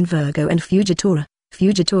competition between Virgo and Fujitora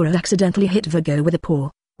accidentally hit Virgo with a paw.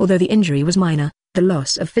 Although the injury was minor, the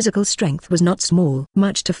loss of physical strength was not small.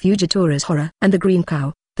 Much to Fujitora's horror. And the green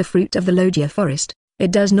cow, the fruit of the Logia forest, it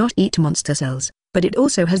does not eat monster cells, but it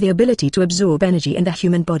also has the ability to absorb energy in the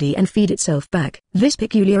human body and feed itself back. This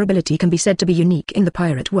peculiar ability can be said to be unique in the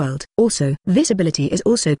pirate world. Also, this ability is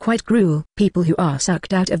also quite cruel. People who are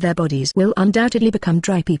sucked out of their bodies will undoubtedly become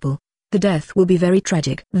dry people. The death will be very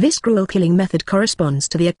tragic. This cruel killing method corresponds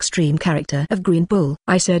to the extreme character of Green Bull.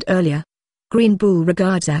 I said earlier, Green Bull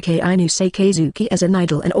regards Akainu Sakazuki as an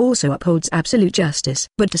idol and also upholds absolute justice.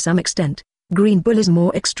 But to some extent, Green Bull is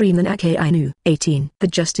more extreme than Akainu. 18. The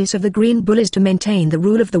justice of the Green Bull is to maintain the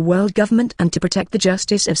rule of the world government and to protect the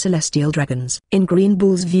justice of celestial dragons. In Green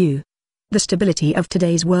Bull's view, the stability of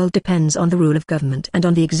today's world depends on the rule of government and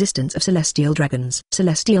on the existence of celestial dragons.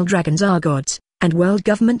 Celestial dragons are gods, and world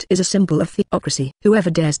government is a symbol of theocracy. Whoever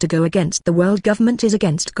dares to go against the world government is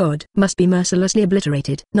against God. Must be mercilessly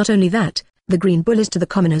obliterated. Not only that, the Green Bull is to the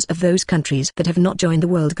commoners of those countries that have not joined the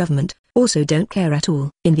world government, also don't care at all.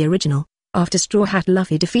 In the original, after Straw Hat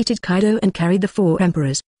Luffy defeated Kaido and carried the 4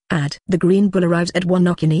 emperors, the Green Bull arrives at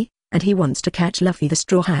Wano Kuni, and he wants to catch Luffy the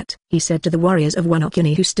Straw Hat. He said to the warriors of Wano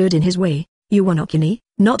Kuni who stood in his way, "You Wano Kuni,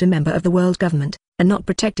 not a member of the world government, and not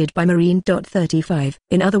protected by Marine. 35.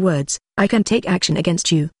 In other words, I can take action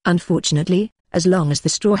against you." Unfortunately, as long as the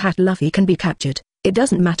Straw Hat Luffy can be captured, it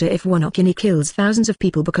doesn't matter if Wano Kuni kills thousands of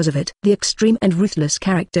people because of it. The extreme and ruthless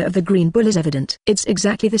character of the Green Bull is evident. It's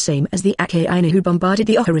exactly the same as the Akainu who bombarded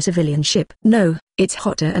the Ohara civilian ship. No, it's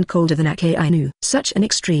hotter and colder than Akainu. Such an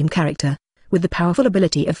extreme character, with the powerful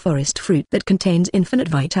ability of forest fruit that contains infinite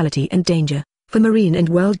vitality and danger, for Marine and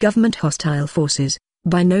world government hostile forces,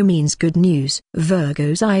 by no means good news.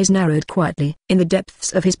 Virgo's eyes narrowed quietly. In the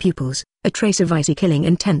depths of his pupils, a trace of icy killing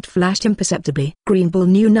intent flashed imperceptibly. Green Bull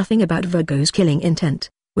knew nothing about Virgo's killing intent.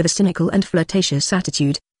 With a cynical and flirtatious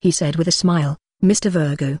attitude, he said with a smile, "Mr.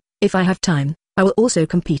 Virgo, if I have time, I will also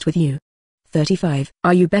compete with you." 35.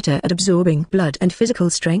 Are you better at absorbing blood and physical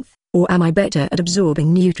strength, or am I better at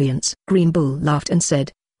absorbing nutrients? Green Bull laughed and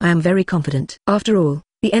said, "I am very confident. After all,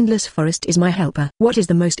 the endless forest is my helper. What is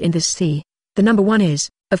the most in this sea? The number one is,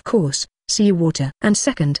 of course, sea water. And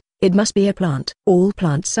second, It must be a plant. All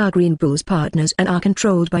plants are Green Bull's partners and are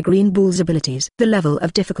controlled by Green Bull's abilities. The level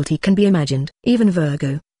of difficulty can be imagined. Even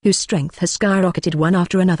Virgo, whose strength has skyrocketed one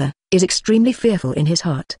after another, is extremely fearful in his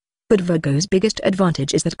heart. But Virgo's biggest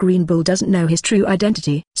advantage is that Green Bull doesn't know his true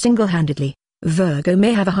identity. Single-handedly, Virgo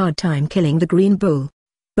may have a hard time killing the Green Bull.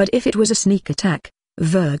 But if it was a sneak attack,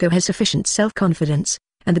 Virgo has sufficient self-confidence,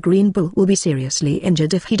 and the Green Bull will be seriously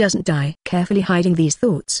injured if he doesn't die. Carefully hiding these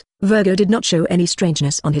thoughts, Virgo did not show any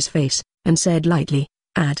strangeness on his face, and said lightly,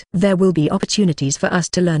 there will be opportunities for us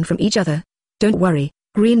to learn from each other. Don't worry,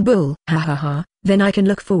 Green Bull. Ha ha ha, then I can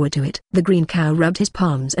look forward to it. The Green Cow rubbed his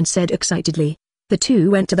palms and said excitedly. The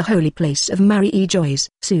two went to the holy place of Mermaids.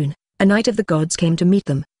 Soon, a knight of the gods came to meet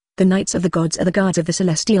them. The Knights of the Gods are the guards of the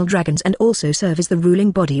Celestial Dragons and also serve as the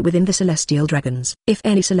ruling body within the Celestial Dragons. If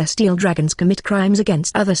any Celestial Dragons commit crimes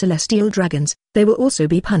against other Celestial Dragons, they will also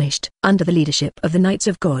be punished. Under the leadership of the Knights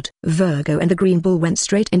of God, Virgo and the Green Bull went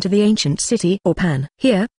straight into the ancient city or Pan.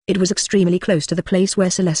 Here, it was extremely close to the place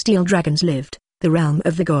where Celestial Dragons lived, the realm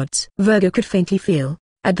of the gods. Virgo could faintly feel,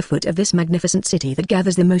 at the foot of this magnificent city that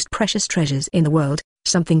gathers the most precious treasures in the world,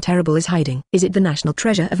 something terrible is hiding. Is it the national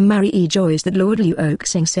treasure of Mermaids that Lord Luo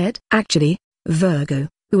Xing said? Actually, Virgo,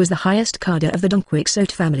 who was the highest cadre of the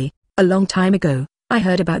Donquixote family, a long time ago, I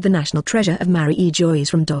heard about the national treasure of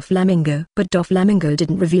Mermaids from Doflamingo. But Doflamingo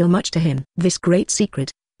didn't reveal much to him. This great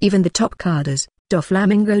secret, even the top cadres,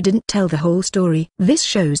 Doflamingo didn't tell the whole story. This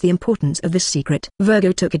shows the importance of this secret.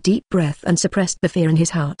 Virgo took a deep breath and suppressed the fear in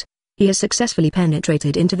his heart. He has successfully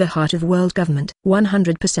penetrated into the heart of world government.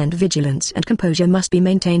 100% vigilance and composure must be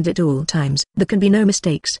maintained at all times. There can be no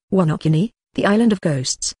mistakes. Wonokuni, the island of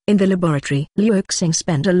ghosts. In the laboratory, Luo Xing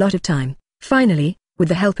spent a lot of time. Finally, with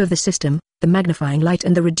the help of the system, the magnifying light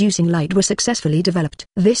and the reducing light were successfully developed.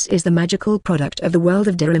 This is the magical product of the world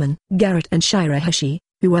of Deraemon. Garrett and Shirahoshi,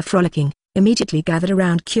 who were frolicking, immediately gathered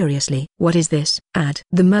around curiously. What is this?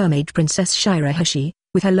 The mermaid princess Shirahoshi,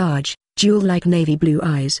 with her large, jewel-like navy blue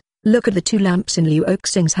eyes, look at the two lamps in Luo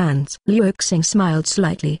Xing's hands. Luo Xing smiled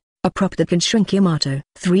slightly. A prop that can shrink Yamato.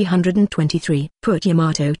 323. Put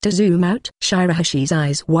Yamato to zoom out. Shirahoshi's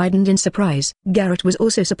eyes widened in surprise. Garrett was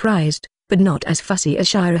also surprised, but not as fussy as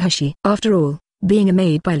Shirahoshi. After all, being a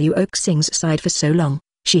maid by Luo Xing's side for so long,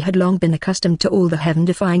 she had long been accustomed to all the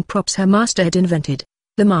heaven-defying props her master had invented.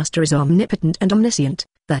 The master is omnipotent and omniscient,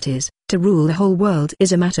 that is, to rule the whole world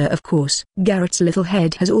is a matter of course. Garrett's little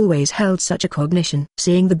head has always held such a cognition.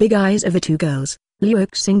 Seeing the big eyes of the two girls, Luo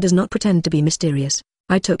Xing does not pretend to be mysterious.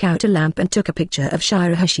 I took out a lamp and took a picture of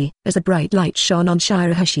Shirahoshi. As the bright light shone on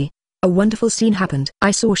Shirahoshi, a wonderful scene happened.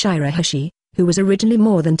 I saw Shirahoshi, who was originally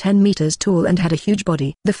more than 10 meters tall and had a huge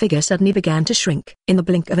body. The figure suddenly began to shrink. In the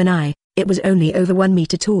blink of an eye, it was only over 1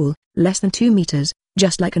 meter tall, less than 2 meters,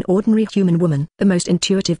 just like an ordinary human woman. The most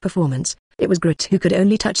intuitive performance. It was Grit who could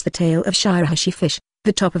only touch the tail of Shirahoshi fish.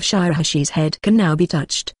 The top of Shirahoshi's head can now be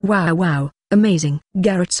touched. Wow wow, amazing.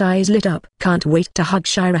 Garrett's eyes lit up. Can't wait to hug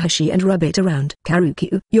Shirahoshi and rub it around.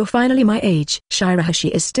 Karuki, you're finally my age. Shirahoshi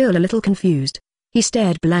is still a little confused. He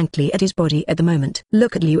stared blankly at his body at the moment.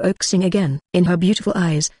 Look at Luo Xing again. In her beautiful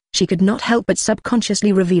eyes, she could not help but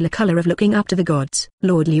subconsciously reveal a color of looking up to the gods.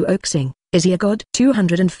 Lord Luo Xing, is he a god?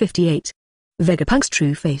 258. Vegapunk's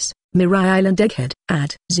true face. Mirai Island Egghead.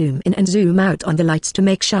 Zoom in and zoom out on the lights to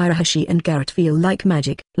make Shirahoshi and Garrett feel like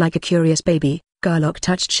magic. Like a curious baby, Garlock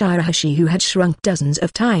touched Shirahoshi who had shrunk dozens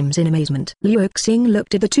of times in amazement. Luo Xing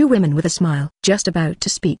looked at the two women with a smile. Just about to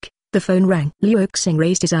speak, the phone rang. Luo Xing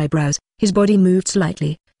raised his eyebrows, his body moved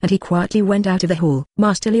slightly, and he quietly went out of the hall.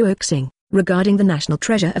 Master Luo Xing, regarding the national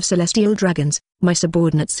treasure of Celestial Dragons, my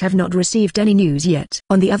subordinates have not received any news yet.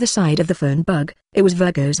 On the other side of the phone bug, it was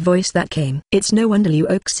Virgo's voice that came. It's no wonder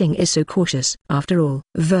Luo Xing is so cautious. After all,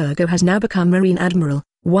 Virgo has now become Marine Admiral,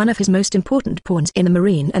 one of his most important pawns in the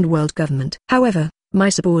Marine and world government. However, my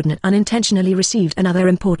subordinate unintentionally received another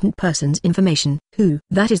important person's information. Who?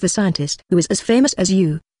 That is the scientist who is as famous as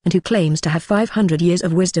you, and who claims to have 500 years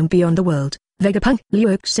of wisdom beyond the world. Vegapunk.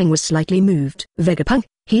 Luo Xing was slightly moved. Vegapunk?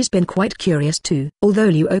 He's been quite curious too. Although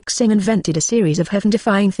Luo Xing invented a series of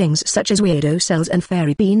heaven-defying things such as weirdo cells and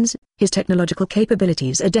fairy beans, his technological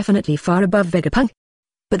capabilities are definitely far above Vegapunk.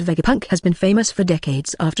 But Vegapunk has been famous for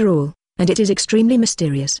decades after all, and it is extremely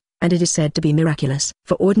mysterious, and it is said to be miraculous.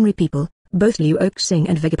 For ordinary people, both Luo Xing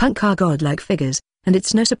and Vegapunk are godlike figures, and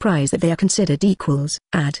it's no surprise that they are considered equals.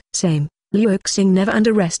 Same. Luo Xing never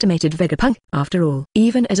underestimated Vegapunk. After all,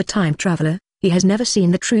 even as a time traveler, he has never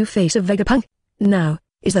seen the true face of Vegapunk. Now,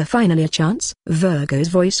 is there finally a chance? Virgo's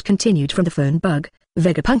voice continued from the phone bug.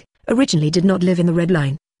 Vegapunk originally did not live in the Red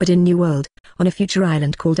Line, but in New World, on a future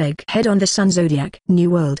island called Egghead on the Sun Zodiac.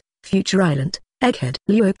 New World, future island, Egghead.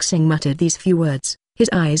 Luo Xing muttered these few words. his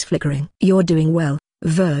eyes flickering. "You're doing well,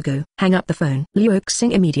 Virgo." Hang up the phone. Luo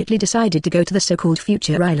Xing immediately decided to go to the so-called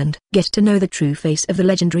Future Island, get to know the true face of the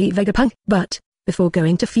legendary Vegapunk. But, before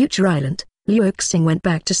going to Future Island, Luo Xing went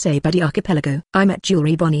back to Saibadi Archipelago. "I met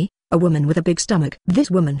Jewelry Bonnie, a woman with a big stomach. This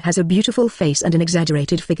woman has a beautiful face and an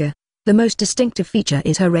exaggerated figure. The most distinctive feature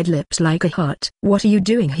is her red lips like a heart." "What are you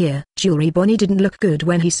doing here?" Jewelry Bonnie didn't look good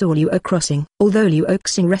when he saw Luo crossing. Although Luo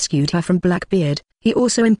Xing rescued her from Blackbeard, he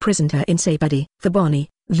also imprisoned her in Saibadi. "For Bonnie,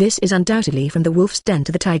 this is undoubtedly from the wolf's den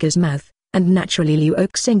to the tiger's mouth, and naturally Luo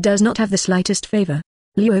Xing does not have the slightest favor."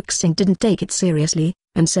 Luo Xing didn't take it seriously,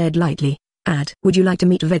 and said lightly, "Would you like to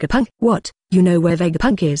meet Vegapunk?" "What? You know where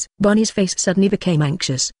Vegapunk is?" Bonnie's face suddenly became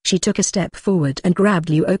anxious. She took a step forward and grabbed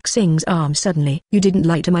Luo Xing's arm suddenly. "You didn't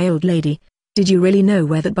lie to my old lady. Did you really know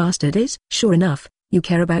where that bastard is?" "Sure enough, you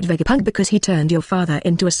care about Vegapunk because he turned your father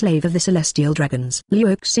into a slave of the celestial dragons."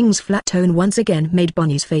 Luo Xing's flat tone once again made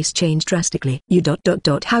Bonnie's face change drastically.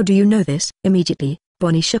 How do you know this?" Immediately,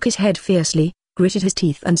 Bonnie shook his head fiercely, gritted his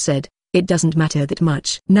teeth and said, "It doesn't matter that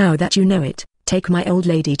much. Now that you know it, take my old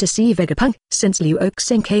lady to see Vegapunk." Since Luo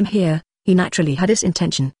Xing came here, he naturally had this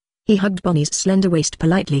intention. He hugged Bonnie's slender waist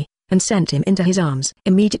politely, and sent him into his arms.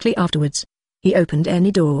 Immediately afterwards, he opened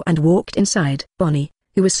any door and walked inside. Bonnie,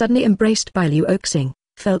 who was suddenly embraced by Luo Xing,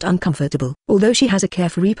 felt uncomfortable. Although she has a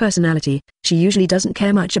carefree personality, she usually doesn't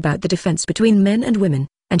care much about the difference between men and women,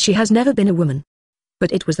 and she has never been a woman.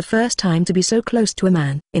 But it was the first time to be so close to a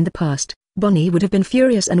man. In the past, Bonnie would have been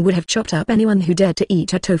furious and would have chopped up anyone who dared to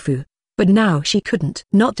eat her tofu. But now she couldn't.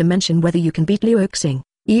 Not to mention whether you can beat Luo Xing.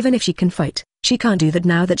 Even if she can fight, she can't do that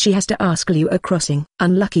now that she has to ask Luo crossing.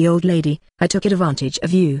 "Unlucky old lady, I took advantage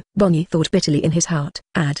of you," Bonnie thought bitterly in his heart.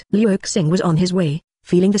 Luo Xing was on his way,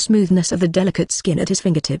 feeling the smoothness of the delicate skin at his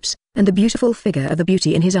fingertips, and the beautiful figure of the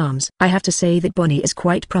beauty in his arms. I have to say that Bonnie is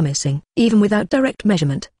quite promising. Even without direct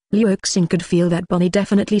measurement, Luo Xing could feel that Bonnie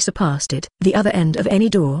definitely surpassed it. The other end of any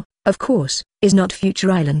door, of course, is not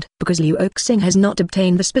Future Island. Because Luo Xing has not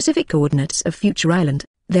obtained the specific coordinates of Future Island,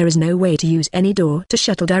 there is no way to use any door to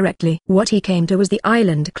shuttle directly. What he came to was the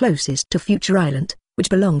island closest to Future Island, which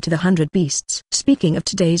belonged to the 100 Beasts. Speaking of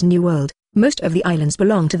today's new world, most of the islands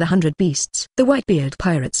belong to the 100 Beasts. The Whitebeard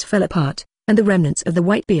pirates fell apart, and the remnants of the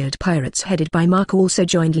Whitebeard pirates headed by Mark also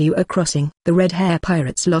joined Luo crossing. The Red Hair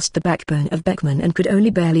pirates lost the backbone of Beckman and could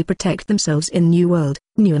only barely protect themselves in New World,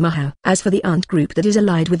 New Mahou. As for the Ant group that is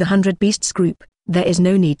allied with the 100 Beasts group, there is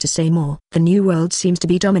no need to say more. The New World seems to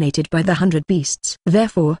be dominated by the 100 Beasts.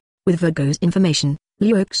 Therefore, with Virgo's information,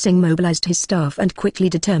 Luo Xing mobilized his staff and quickly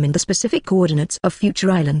determined the specific coordinates of Future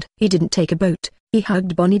Island. He didn't take a boat, he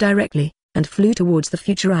hugged Bonnie directly, and flew towards the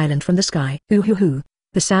Future Island from the sky. Hoo.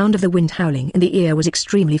 The sound of the wind howling in the ear was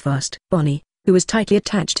extremely fast. Bonnie, who was tightly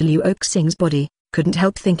attached to Luo Xing's body, couldn't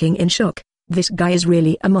help thinking in shock, this guy is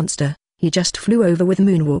really a monster. He just flew over with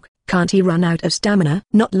Moonwalk. Can't he run out of stamina?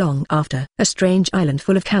 Not long after, a strange island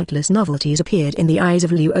full of countless novelties appeared in the eyes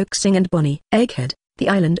of Luo Xing and Bonnie. Egghead, the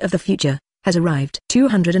island of the future, has arrived.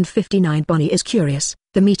 259 Bonnie is curious,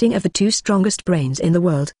 the meeting of the two strongest brains in the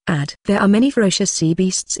world. There are many ferocious sea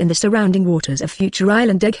beasts in the surrounding waters of Future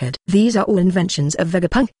Island Egghead. These are all inventions of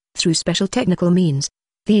Vegapunk, through special technical means.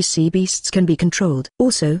 These sea beasts can be controlled.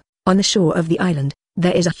 Also, on the shore of the island,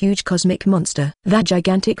 there is a huge cosmic monster. That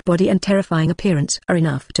gigantic body and terrifying appearance are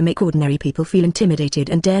enough to make ordinary people feel intimidated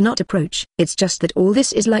and dare not approach. It's just that all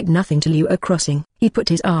this is like nothing to Luo crossing. He put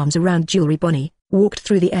his arms around Jewelry Bonnie, walked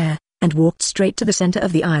through the air, and walked straight to the center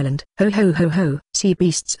of the island. Ho. Sea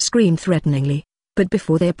beasts screamed threateningly. But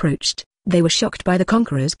before they approached, they were shocked by the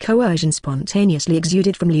conqueror's coercion spontaneously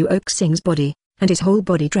exuded from Luo Xing's body, and his whole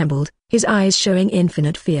body trembled, his eyes showing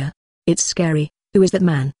infinite fear. It's scary. Who is that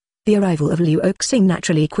man? The arrival of Luo Xing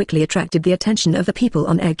naturally quickly attracted the attention of the people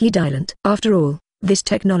on Egghead Island. After all, this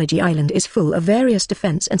technology island is full of various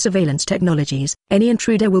defense and surveillance technologies. Any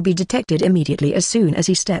intruder will be detected immediately as soon as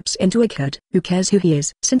he steps into Egghead. Who cares who he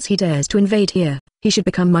is? Since he dares to invade here, he should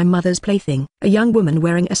become my mother's plaything. A young woman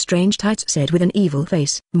wearing a strange tights said with an evil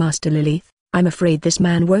face. Master Lilith, I'm afraid this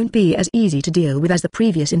man won't be as easy to deal with as the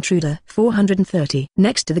previous intruder. 430.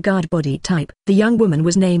 Next to the guard body type, the young woman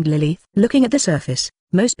was named Lilith. Looking at the surface,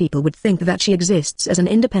 most people would think that she exists as an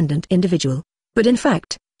independent individual. But in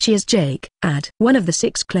fact, she is Jake. One of the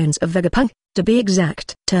 6 clones of Vegapunk, to be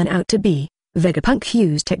exact. Turn out to be, Vegapunk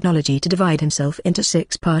used technology to divide himself into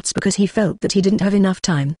 6 parts because he felt that he didn't have enough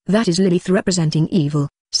time. That is Lilith representing evil,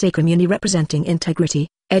 Sakamuni representing integrity,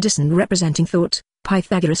 Edison representing thought,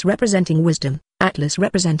 Pythagoras representing wisdom, Atlas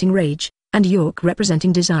representing rage, and York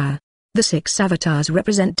representing desire. The 6 avatars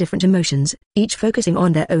represent different emotions, each focusing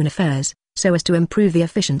on their own affairs, so as to improve the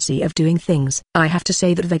efficiency of doing things. I have to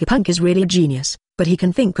say that Vegapunk is really a genius. but he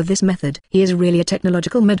can think of this method. He is really a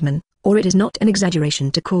technological madman, or it is not an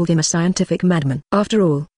exaggeration to call him a scientific madman. After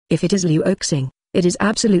all, if it is Luo Xing, it is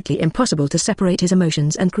absolutely impossible to separate his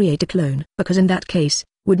emotions and create a clone, because in that case,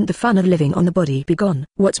 wouldn't the fun of living on the body be gone?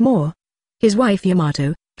 What's more, his wife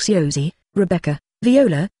Yamato, Xiozi, Rebecca,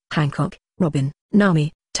 Viola, Hancock, Robin,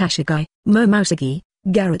 Nami, Tashigai, Momousagi,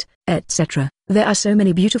 Garrett, etc. There are so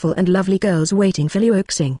many beautiful and lovely girls waiting for Luo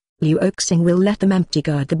Xing. Luo Xing will let them empty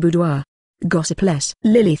guard the boudoir. Gossip less.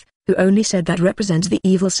 Lilith, who only said that represents the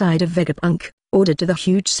evil side of Vegapunk, ordered to the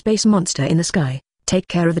huge space monster in the sky, "Take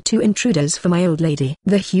care of the two intruders for my old lady."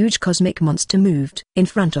 The huge cosmic monster moved. In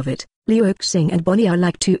front of it, Luo Xing and Bonnie are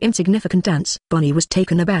like two insignificant ants. Bonnie was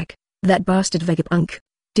taken aback. That bastard Vegapunk.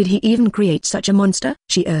 Did he even create such a monster?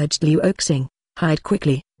 She urged Luo Xing. Hide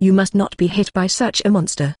quickly, you must not be hit by such a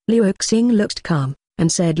monster. Luo Xing looked calm, and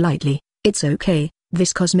said lightly, "It's okay,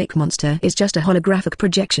 this cosmic monster is just a holographic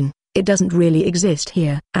projection, it doesn't really exist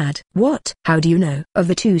here." What? How do you know? Of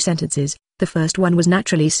the two sentences, the first one was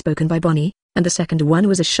naturally spoken by Bonnie, and the second one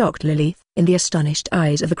was a shocked Lilith. In the astonished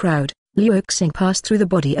eyes of the crowd, Luo Xing passed through the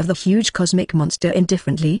body of the huge cosmic monster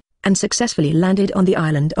indifferently, and successfully landed on the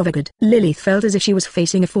island of Agad. Lilith felt as if she was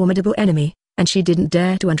facing a formidable enemy, and she didn't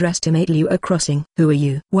dare to underestimate Luo Crossing. "Who are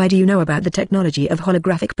you? Why do you know about the technology of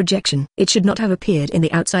holographic projection? It should not have appeared in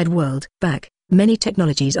the outside world." Many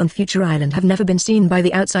technologies on Future Island have never been seen by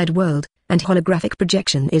the outside world, and holographic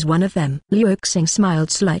projection is one of them. Luo Xing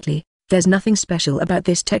smiled slightly. "There's nothing special about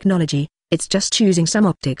this technology, it's just choosing some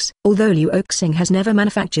optics." Although Luo Xing has never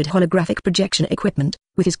manufactured holographic projection equipment,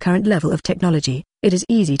 with his current level of technology, it is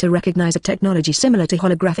easy to recognize a technology similar to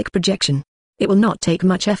holographic projection. It will not take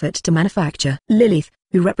much effort to manufacture. Lilith,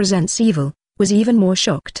 who represents evil, was even more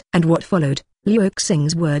shocked. And what followed, Luo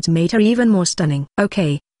Xing's words made her even more stunning.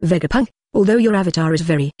 "Okay, Vegapunk, although your avatar is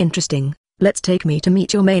very interesting, let's take me to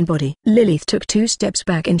meet your main body." Lilith took 2 steps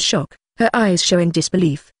back in shock, her eyes showing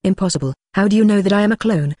disbelief. "Impossible. How do you know that I am a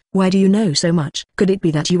clone? Why do you know so much? Could it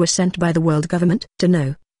be that you were sent by the world government?" "To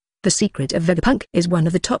know the secret of Vegapunk is one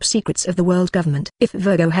of the top secrets of the world government. If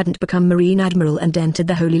Virgo hadn't become Marine Admiral and entered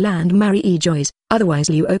the Holy Land Marie Joyce, otherwise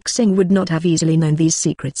Luo Xing would not have easily known these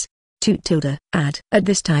secrets." At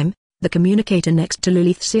this time, the communicator next to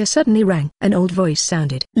Lilith's ear suddenly rang. An old voice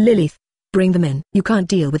sounded. "Lilith, bring them in. You can't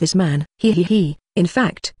deal with this man." He. In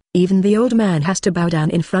fact, even the old man has to bow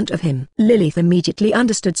down in front of him. Lilith immediately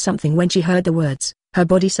understood something when she heard the words. Her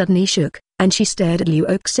body suddenly shook, and she stared at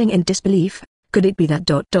Luo Xing in disbelief. "Could it be that ...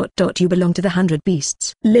 you belong to the 100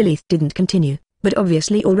 Beasts?" Lilith didn't continue, but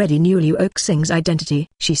obviously already knew Luo Xing's identity.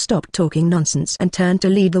 She stopped talking nonsense and turned to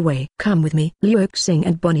lead the way. "Come with me." Luo Xing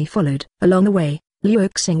and Bonnie followed. Along the way, Luo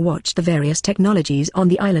Xing watched the various technologies on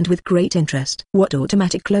the island with great interest. What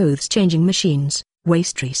automatic clothes-changing machines,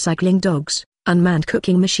 waste recycling dogs, unmanned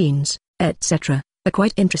cooking machines, etc., are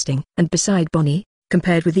quite interesting. And beside Bonnie,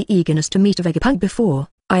 compared with the eagerness to meet Vegapunk before,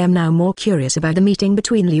 I am now more curious about the meeting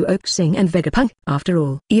between Luo Xing and Vegapunk. After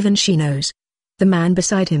all, even she knows. The man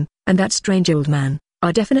beside him, and that strange old man,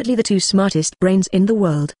 are definitely the 2 smartest brains in the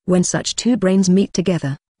world. When such 2 brains meet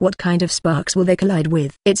together, what kind of sparks will they collide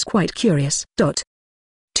with? It's quite curious.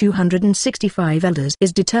 265 Elders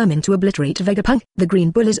is determined to obliterate Vegapunk. The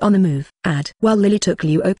Green Bull is on the move. While Lily took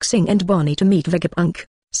Luo Xing and Bonnie to meet Vegapunk,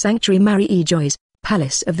 Sanctuary Marie Joyce,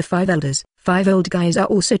 Palace of the 5 Elders, 5 old guys are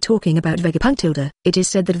also talking about Vegapunk. It is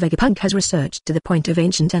said that Vegapunk has researched to the point of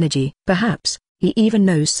ancient energy. Perhaps, he even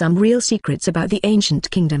knows some real secrets about the ancient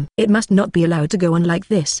kingdom. It must not be allowed to go on like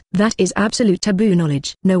this. That is absolute taboo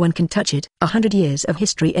knowledge. No one can touch it. 100 years of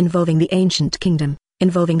history involving the ancient kingdom,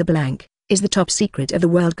 involving the blank, is the top secret of the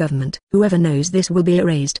world government. Whoever knows this will be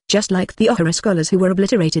erased. Just like the Ohara scholars who were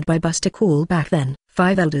obliterated by Buster Call back then.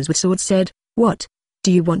 5 elders with swords said, "What?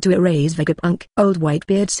 Do you want to erase Vegapunk?" Old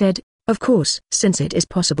Whitebeard said, "Of course. Since it is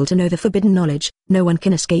possible to know the forbidden knowledge, no one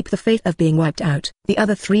can escape the fate of being wiped out." The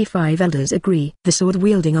other 5 elders agree. The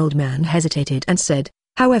sword-wielding old man hesitated and said,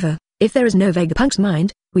 "However, if there is no Vegapunk's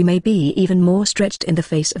mind, we may be even more stretched in the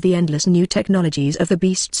face of the endless new technologies of the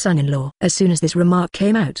beast's son-in-law." As soon as this remark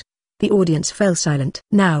came out, the audience fell silent.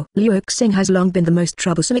 Now, Luo Xing has long been the most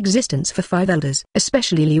troublesome existence for 5 elders.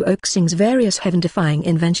 Especially Luo Xing's various heaven-defying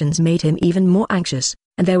inventions made him even more anxious,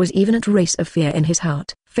 and there was even a trace of fear in his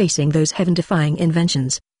heart. Facing those heaven-defying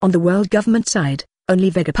inventions, on the world government side, only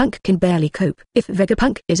Vegapunk can barely cope. If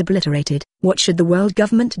Vegapunk is obliterated, what should the world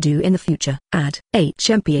government do in the future?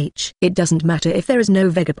 HMPH. It doesn't matter if there is no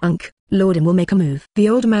Vegapunk, Lordin will make a move. The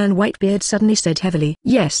old man Whitebeard suddenly said heavily.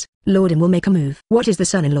 Yes, Lordin will make a move. What is the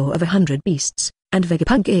son-in-law of 100 beasts? And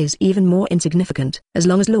Vegapunk is even more insignificant. As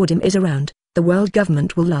long as Lordim is around, the world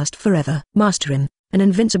government will last forever. Master him, an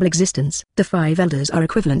invincible existence. The 5 elders are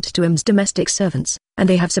equivalent to him's domestic servants, and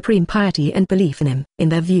they have supreme piety and belief in him. In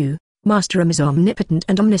their view, Master is omnipotent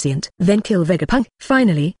and omniscient. Then kill Vegapunk.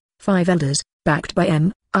 Finally, 5 elders, backed by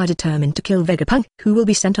M, are determined to kill Vegapunk, who will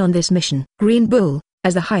be sent on this mission. Green Bull,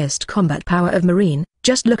 as the highest combat power of Marine,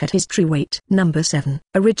 just look at his true weight. Number 7.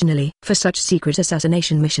 Originally, for such secret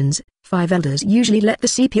assassination missions, 5 elders usually let the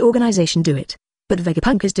CP organization do it. But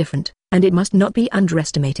Vegapunk is different, and it must not be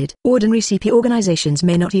underestimated. Ordinary CP organizations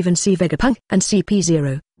may not even see Vegapunk, and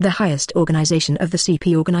CP0, the highest organization of the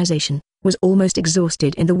CP organization, was almost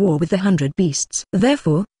exhausted in the war with the 100 beasts.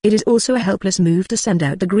 Therefore, it is also a helpless move to send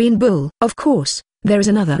out the Green Bull. Of course, there is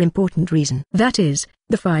another important reason. That is,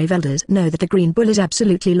 the 5 elders know that the Green Bull is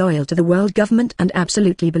absolutely loyal to the world government and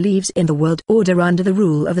absolutely believes in the world order under the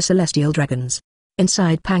rule of the Celestial Dragons.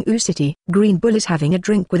 Inside Pang-U City, Green Bull is having a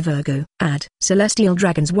drink with Virgo. Add, Celestial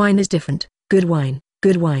Dragon's wine is different. Good wine,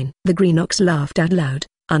 good wine. The Green Ox laughed out loud,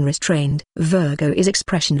 unrestrained. Virgo is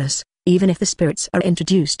expressionless. Even if the spirits are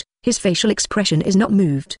introduced, his facial expression is not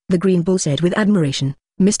moved. The Green Bull said with admiration,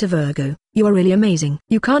 Mr. Virgo, you are really amazing.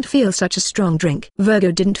 You can't feel such a strong drink.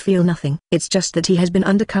 Virgo didn't feel nothing. It's just that he has been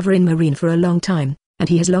undercover in Marine for a long time, and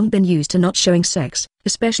he has long been used to not showing sex,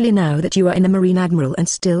 especially now that you are in the Marine Admiral and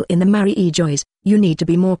still in the Marie Joys. You need to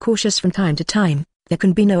be more cautious from time to time. There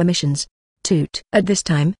can be no omissions. Toot. At this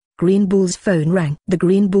time, Green Bull's phone rang. The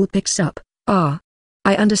Green Bull picks up. I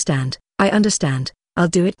understand. I'll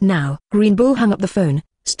do it now. Green Bull hung up the phone,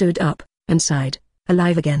 stood up, and sighed.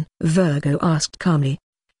 Alive again? Virgo asked calmly.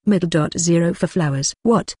 .0 for flowers.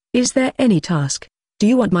 What? Is there any task? Do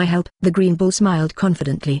you want my help? The Green Bull smiled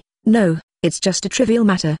confidently. No, it's just a trivial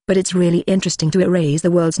matter. But it's really interesting to erase the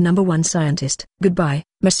world's #1 scientist. Goodbye,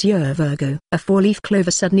 Monsieur Virgo. A 4-leaf clover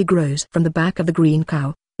suddenly grows from the back of the green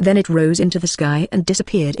cow. Then it rose into the sky and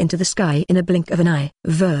disappeared into the sky in a blink of an eye.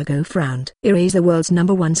 Virgo frowned. Erase the world's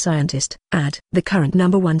 #1 scientist. Add, the current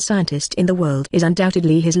 #1 scientist in the world is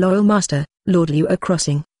undoubtedly his loyal master, Lord Luo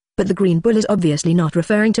Xing. But the Green Bull is obviously not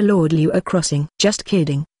referring to Lord Luo Xing. Just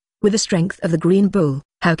kidding. With the strength of the Green Bull,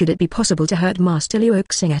 how could it be possible to hurt Master Luo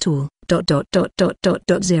Xing at all? ... 0.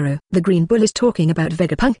 The Green Bull is talking about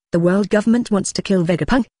Vegapunk. The world government wants to kill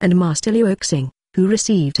Vegapunk, and Master Luo Xing, who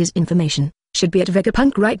received his information, should be at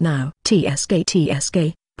Vegapunk right now.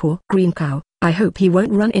 TSK, poor green cow. I hope he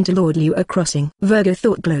won't run into Lord Luo Xing. Virgo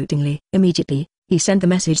thought gloatingly. Immediately, he sent the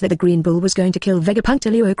message that the Green Bull was going to kill Vegapunk to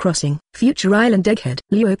Luo Xing. Future Island Egghead.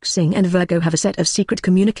 Luo Xing and Virgo have a set of secret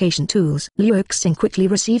communication tools. Luo Xing quickly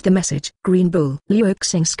received the message. Green Bull. Luo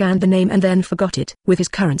Xing scanned the name and then forgot it. With his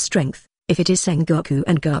current strength, if it is Sengoku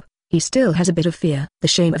and Garp, he still has a bit of fear. The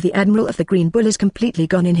shame of the Admiral of the Green Bull is completely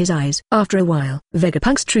gone in his eyes. After a while,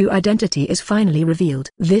 Vegapunk's true identity is finally revealed.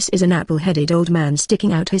 This is an apple-headed old man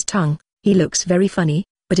sticking out his tongue. He looks very funny,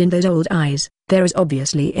 but in those old eyes, there is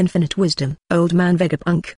obviously infinite wisdom. Old man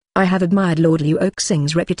Vegapunk, I have admired Lord Luo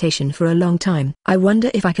Xing's reputation for a long time. I wonder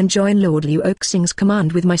if I can join Lord Luo Xing's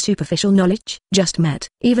command with my superficial knowledge. Just met.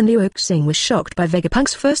 Even Luo Xing was shocked by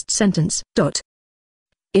Vegapunk's first sentence.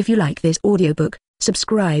 If you like this audiobook,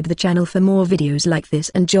 subscribe the channel for more videos like this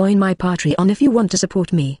and join my Patreon if you want to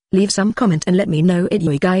support me. Leave some comment and let me know if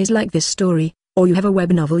you guys like this story, or you have a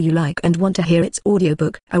web novel you like and want to hear its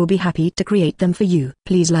audiobook. I will be happy to create them for you.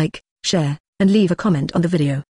 Please like, share, and leave a comment on the video.